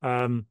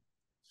um,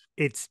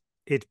 it's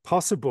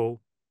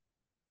possible,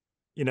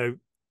 you know,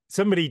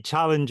 somebody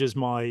challenges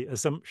my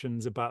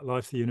assumptions about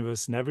life, the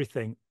universe, and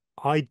everything.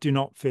 I do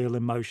not feel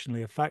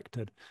emotionally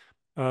affected.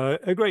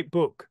 A great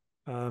book,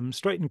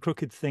 Straight and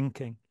Crooked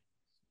Thinking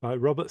by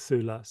Robert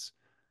Thulas,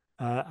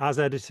 as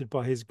edited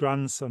by his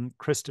grandson,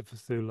 Christopher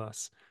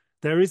Thulas.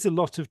 There is a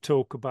lot of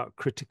talk about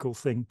critical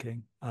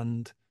thinking,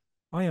 and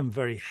I am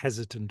very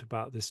hesitant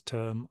about this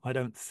term. I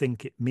don't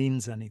think it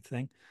means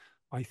anything.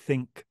 I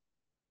think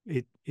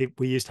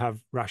we used to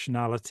have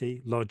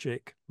rationality,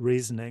 logic,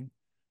 reasoning.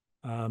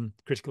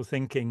 Critical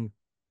thinking,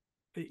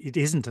 it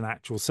isn't an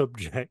actual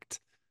subject.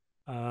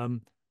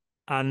 Um,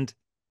 and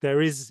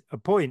there is a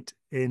point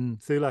in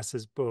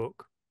Thulas's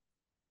book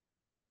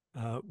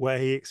where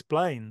he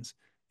explains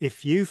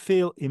if you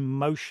feel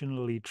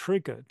emotionally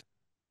triggered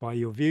by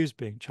your views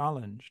being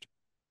challenged,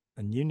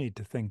 then you need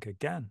to think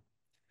again.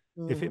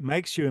 If mhm, it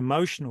makes you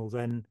emotional,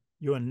 then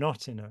you are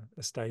not in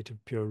a state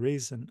of pure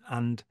reason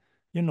and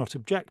you're not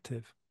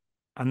objective.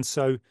 And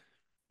so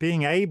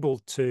being able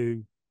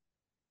to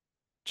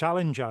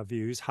challenge our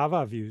views, have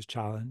our views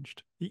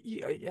challenged.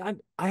 I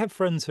have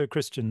friends who are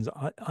Christians.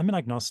 I'm an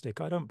agnostic.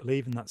 I don't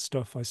believe in that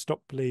stuff. I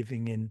stopped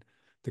believing in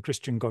the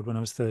Christian God when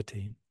I was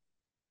 13.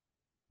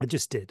 I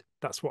just did.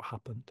 That's what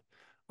happened.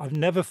 I've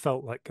never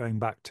felt like going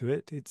back to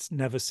it. It's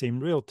never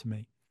seemed real to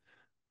me.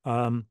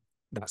 Um,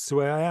 that's the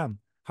way I am.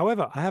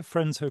 However, I have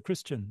friends who are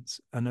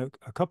Christians and a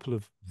couple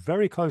of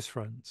very close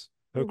friends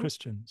who are mhm,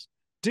 Christians.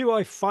 Do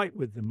I fight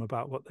with them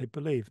about what they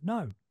believe?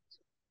 No.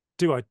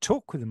 Do I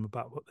talk with them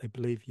about what they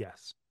believe?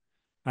 Yes.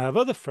 I have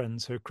other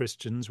friends who are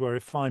Christians where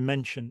if I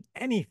mention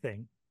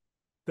anything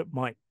that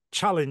might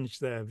challenge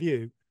their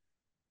view,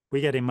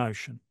 we get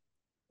emotion.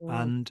 mhm,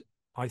 And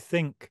I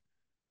think,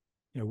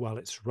 while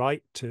it's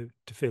right to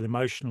feel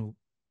emotional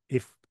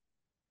if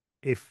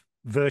if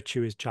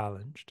virtue is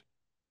challenged,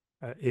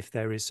 if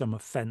there is some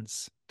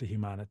offense to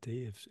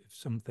humanity, if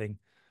something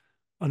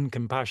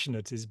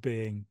uncompassionate is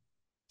being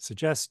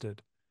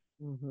suggested,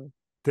 mhm.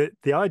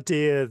 the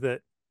idea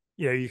that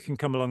you can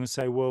come along and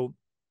say, well,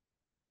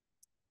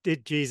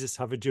 did Jesus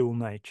have a dual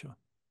nature?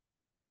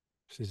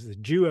 This is the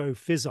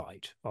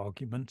duophysite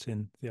argument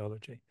in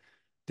theology.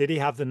 Did he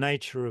have the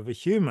nature of a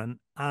human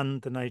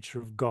and the nature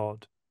of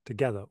God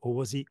together, or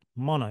was he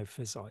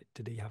monophysite?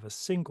 Did he have a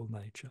single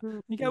nature?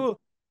 And you go, Mhm.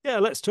 well, yeah,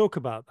 let's talk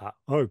about that.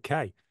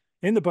 Okay.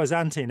 In the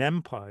Byzantine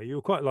Empire, you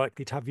were quite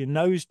likely to have your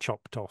nose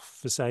chopped off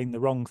for saying the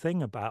wrong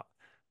thing about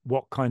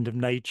what kind of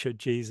nature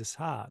Jesus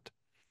had.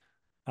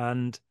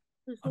 And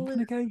I'm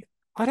kind of going,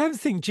 I don't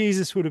think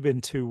Jesus would have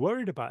been too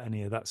worried about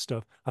any of that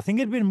stuff. I think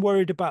he'd been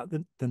worried about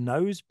the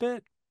nose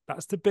bit.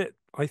 That's the bit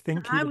I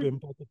think he'd I have would been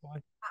bothered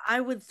by. I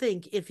would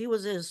think if he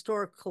was a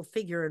historical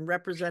figure and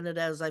represented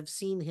as I've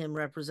seen him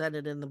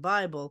represented in the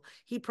Bible,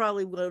 he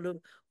probably would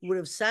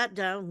have sat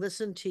down,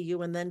 listened to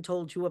you, and then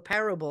told you a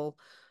parable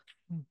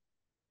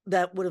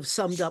that would have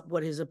summed up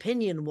what his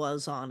opinion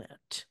was on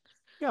it.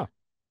 Yeah.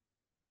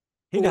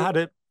 He'd Or had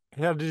a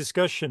he had a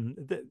discussion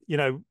that,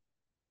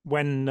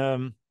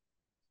 when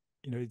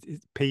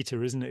it's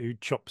Peter, isn't it, who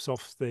chops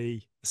off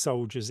the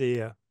soldier's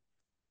ear,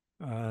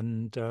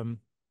 and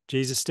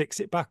Jesus sticks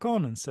it back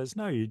on and says,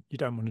 no, you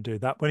don't want to do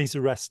that when he's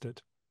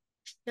arrested.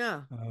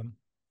 yeah.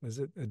 There's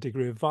a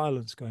degree of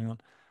violence going on.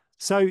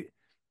 So,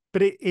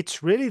 but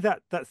it's really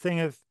that thing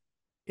of,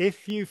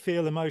 if you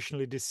feel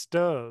emotionally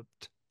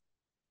disturbed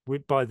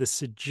by the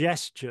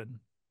suggestion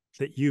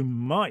that you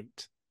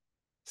might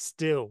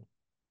still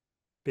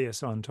be a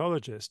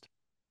Scientologist,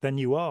 then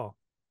you are.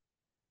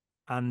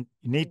 And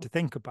you need to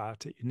think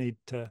about it. You need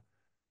to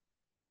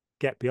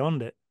get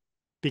beyond it,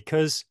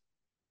 because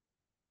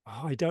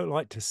I don't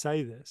like to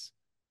say this,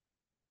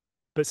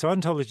 but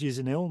Scientology is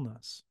an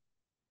illness.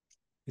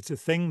 It's a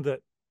thing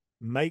that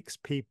makes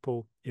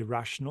people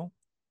irrational,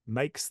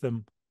 makes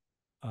them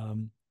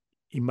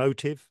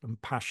emotive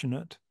and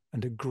passionate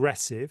and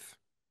aggressive.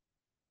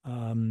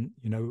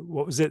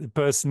 What was it? The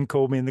person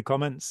called me in the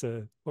comments.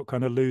 What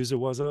kind of loser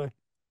was I?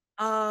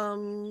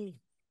 Um,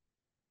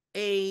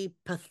 a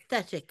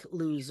pathetic A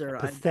loser.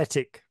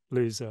 pathetic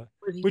loser,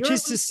 which You're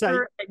is a to say,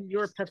 loser and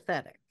you're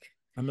pathetic.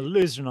 I'm a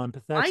loser and I'm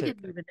I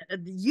pathetic. didn't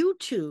even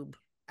YouTube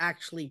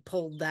actually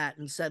pulled that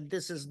and said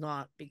this is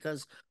not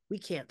because we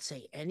can't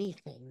say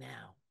anything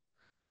now.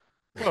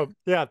 Well,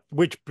 yeah,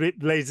 which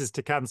leads us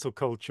to cancel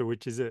culture,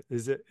 which is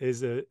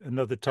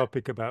another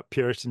topic about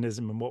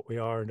Puritanism and what we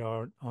are and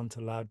aren't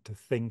allowed to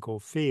think or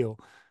feel,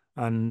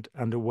 and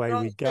But away we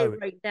I'll say go.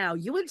 right now,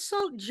 you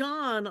insult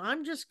John.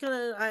 I'm just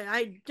gonna.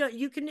 I don't.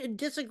 You can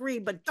disagree,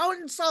 but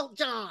don't insult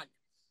John.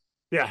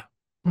 Yeah.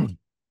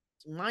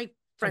 My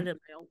friend And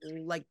and I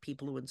don't like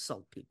people who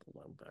insult people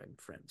I'm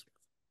friends with.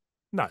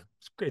 no,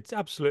 it's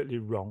absolutely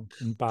wrong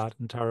and bad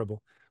and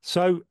terrible.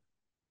 So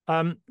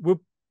we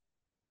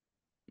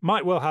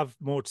might well have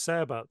more to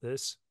say about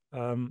this.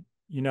 You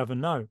never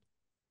know.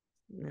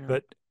 Yeah.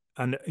 But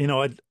and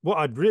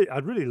I'd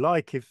really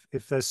like,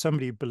 if there's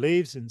somebody who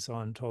believes in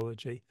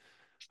Scientology,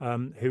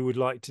 who would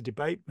like to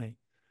debate me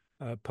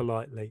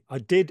politely. I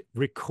did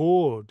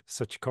record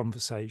such a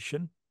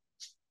conversation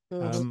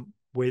Mhm.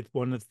 with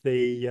one of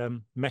the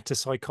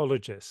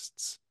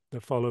metapsychologists,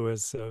 the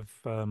followers of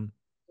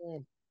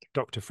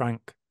Dr.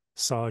 Frank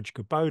Sarge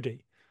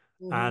Gabodi.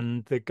 Mhm.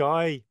 And the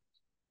guy,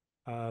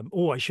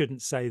 I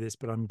shouldn't say this,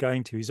 but I'm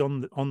going to. He's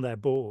on their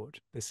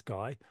board, this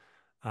guy,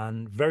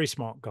 and very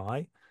smart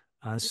guy.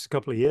 And it's a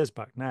couple of years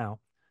back now.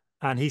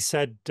 And he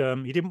said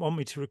he didn't want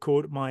me to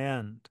record at my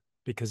end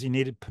because he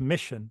needed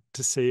permission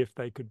to see if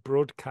they could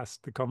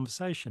broadcast the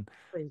conversation.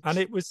 And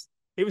Wait.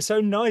 it was so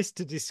nice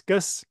to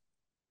discuss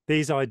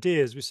these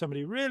ideas with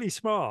somebody really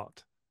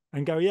smart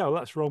and go, yeah, well,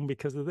 that's wrong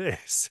because of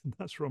this, and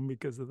that's wrong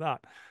because of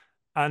that.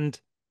 And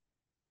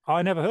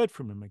I never heard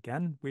from him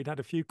again. We'd had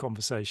a few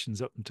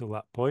conversations up until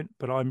that point,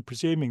 but I'm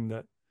presuming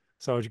that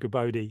Sarge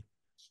Gabodi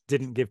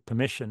didn't give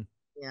permission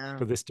Yeah.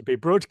 for this to be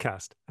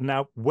broadcast. And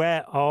now,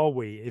 where are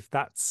we if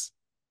that's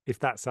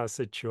our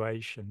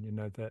situation?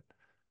 That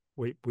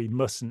we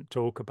mustn't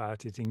talk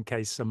about it in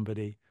case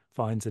somebody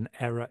finds an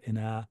error in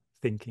our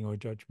thinking or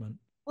judgment.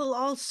 Well,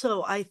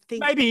 also, I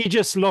think, Maybe he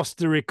just lost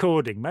the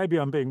recording. Maybe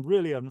I'm being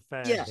really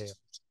unfair yeah. here.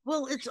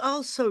 Well, it's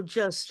also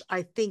just,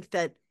 I think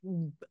that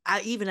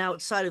even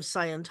outside of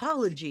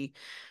Scientology,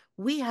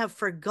 we have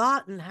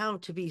forgotten how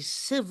to be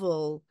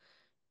civil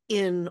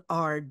in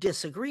our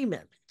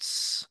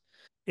disagreements.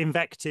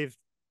 Invective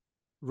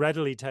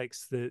readily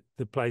takes the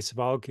place of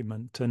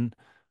argument, and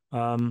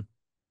um,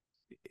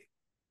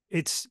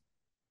 it's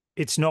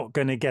it's not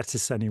going to get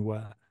us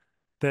anywhere.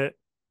 That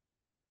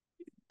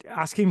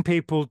asking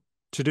people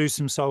to do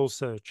some soul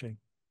searching.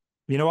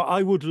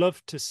 I would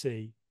love to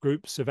see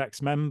groups of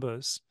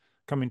ex-members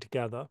coming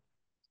together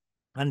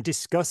and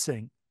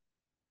discussing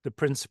the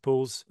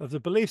principles of the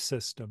belief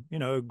system.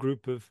 A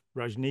group of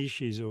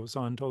Rajneeshis or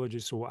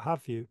Scientologists or what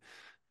have you,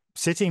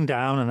 sitting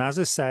down, and as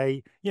I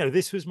say,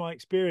 this was my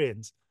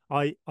experience.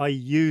 I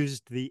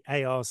used the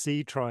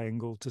ARC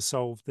triangle to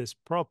solve this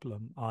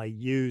problem. I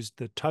used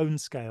the tone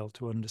scale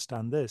to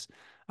understand this.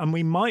 And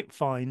we might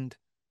find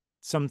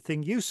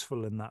something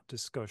useful in that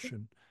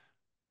discussion.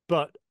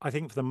 But I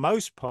think for the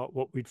most part,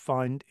 what we'd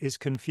find is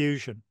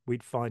confusion.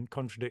 We'd find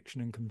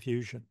contradiction and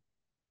confusion.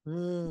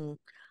 Mm.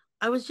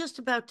 I was just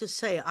about to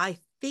say, I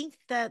think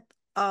that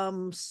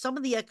some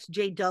of the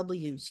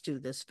XJWs do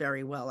this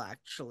very well,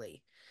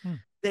 actually. Hmm.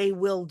 They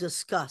will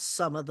discuss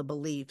some of the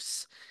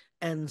beliefs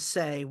and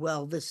say,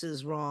 well, this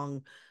is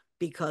wrong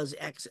because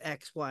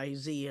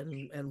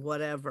XXYZ and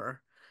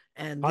whatever.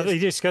 And Are this, they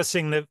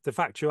discussing the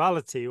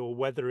factuality, or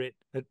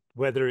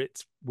whether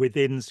it's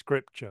within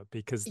scripture?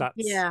 Because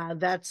yeah,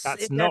 that's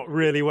that, not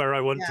really where I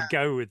want yeah, to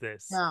go with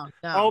this. no,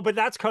 Oh, no, but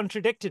that's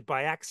contradicted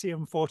by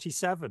Axiom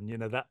 47. You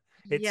know, that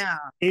it's, yeah,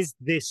 is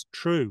this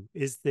true?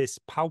 Is this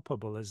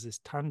palpable? Is this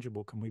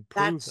tangible? Can we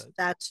prove it?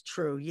 that's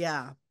true.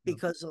 Yeah, Yeah.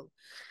 because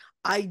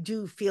I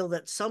do feel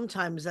that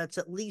sometimes that's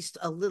at least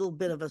a little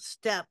bit of a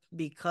step,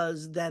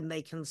 because then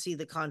they can see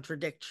the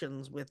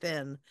contradictions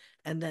within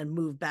and then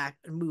move back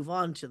and move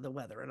on to the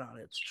whether or not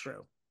it's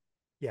true.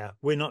 Yeah,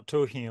 we're not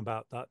talking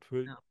about that.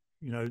 No.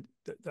 You know,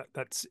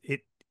 that's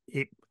it.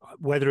 It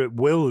whether it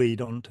will lead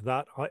on to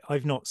that,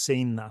 I've not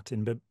seen that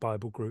in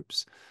Bible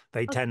groups.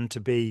 They Okay. tend to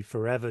be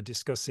forever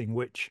discussing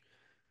which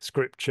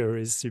scripture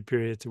is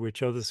superior to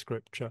which other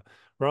scripture,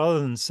 rather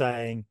than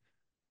saying,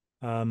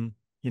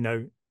 you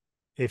know,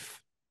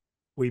 if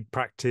we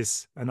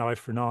practice an eye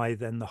for an eye,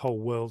 then the whole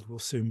world will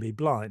soon be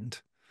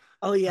blind.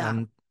 Oh yeah.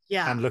 And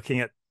Yeah. looking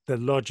at the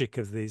logic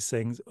of these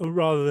things,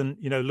 rather than,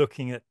 you know,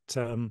 looking at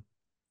the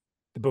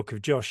book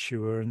of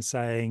Joshua and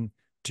saying,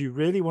 do you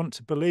really want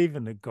to believe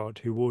in a God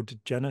who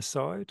ordered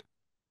genocide?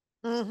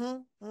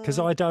 Mm-hmm. Because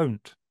Mm-hmm. I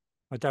don't.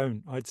 I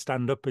don't. I'd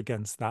stand up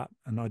against that.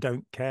 And I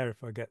don't care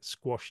if I get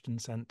squashed and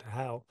sent to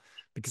hell,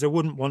 because I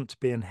wouldn't want to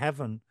be in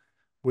heaven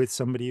with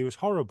somebody who was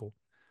horrible.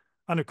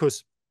 And of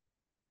course,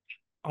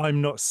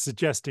 I'm not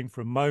suggesting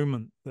for a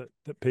moment that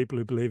people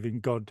who believe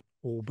in God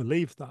all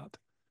believe that.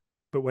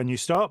 But when you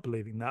start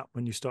believing that,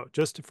 when you start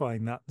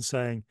justifying that and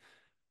saying,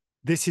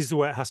 this is the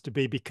way it has to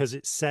be because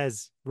it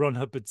says, Ron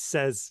Hubbard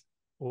says,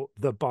 or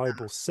the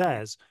Bible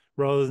says,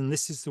 rather than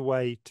this is the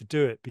way to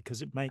do it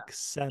because it makes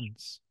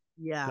sense.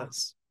 Yeah.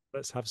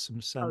 Let's have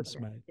some sense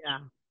Okay. made. Yeah.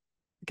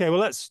 Okay, well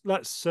let's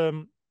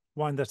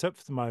wind that up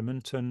for the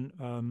moment,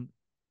 and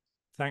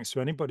thanks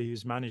to anybody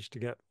who's managed to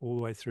get all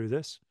the way through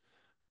this.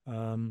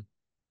 I'm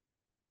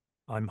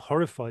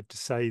horrified to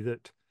say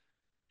that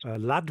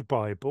Lad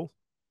Bible,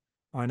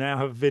 I now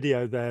have a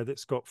video there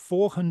that's got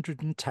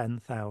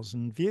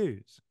 410,000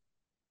 views.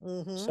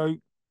 Mm-hmm. So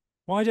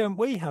why don't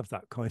we have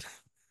that kind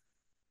of?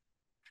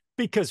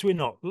 Because we're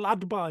not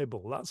Lad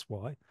Bible, that's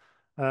why.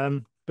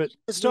 But Because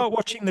we start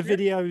watching the yeah.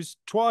 videos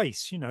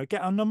twice, you know,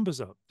 get our numbers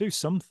up, do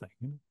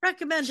something.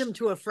 Recommend him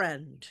to a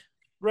friend.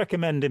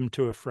 Recommend him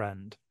to a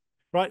friend.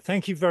 Right,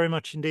 thank you very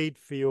much indeed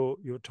for your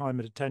time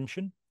and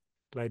attention,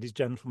 ladies,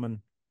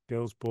 gentlemen,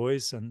 girls,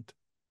 boys, and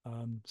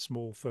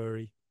small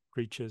furry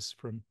creatures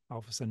from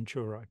Alpha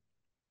Centauri.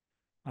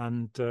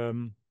 And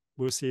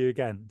we'll see you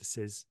again. This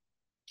is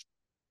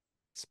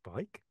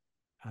Spike,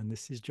 and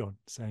this is John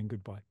saying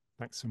goodbye.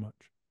 Thanks so much.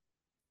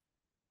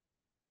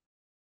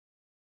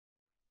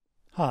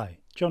 Hi,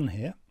 John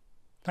here.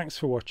 Thanks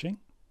for watching.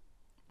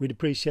 We'd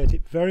appreciate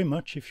it very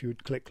much if you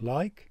would click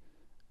like,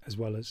 as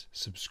well as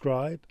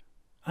subscribe,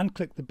 and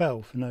click the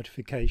bell for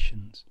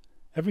notifications.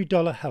 Every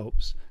dollar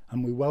helps,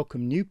 and we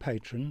welcome new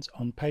patrons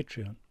on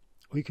Patreon,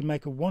 or you can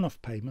make a one-off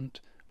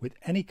payment with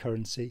any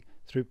currency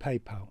through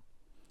PayPal.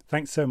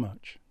 Thanks so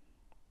much.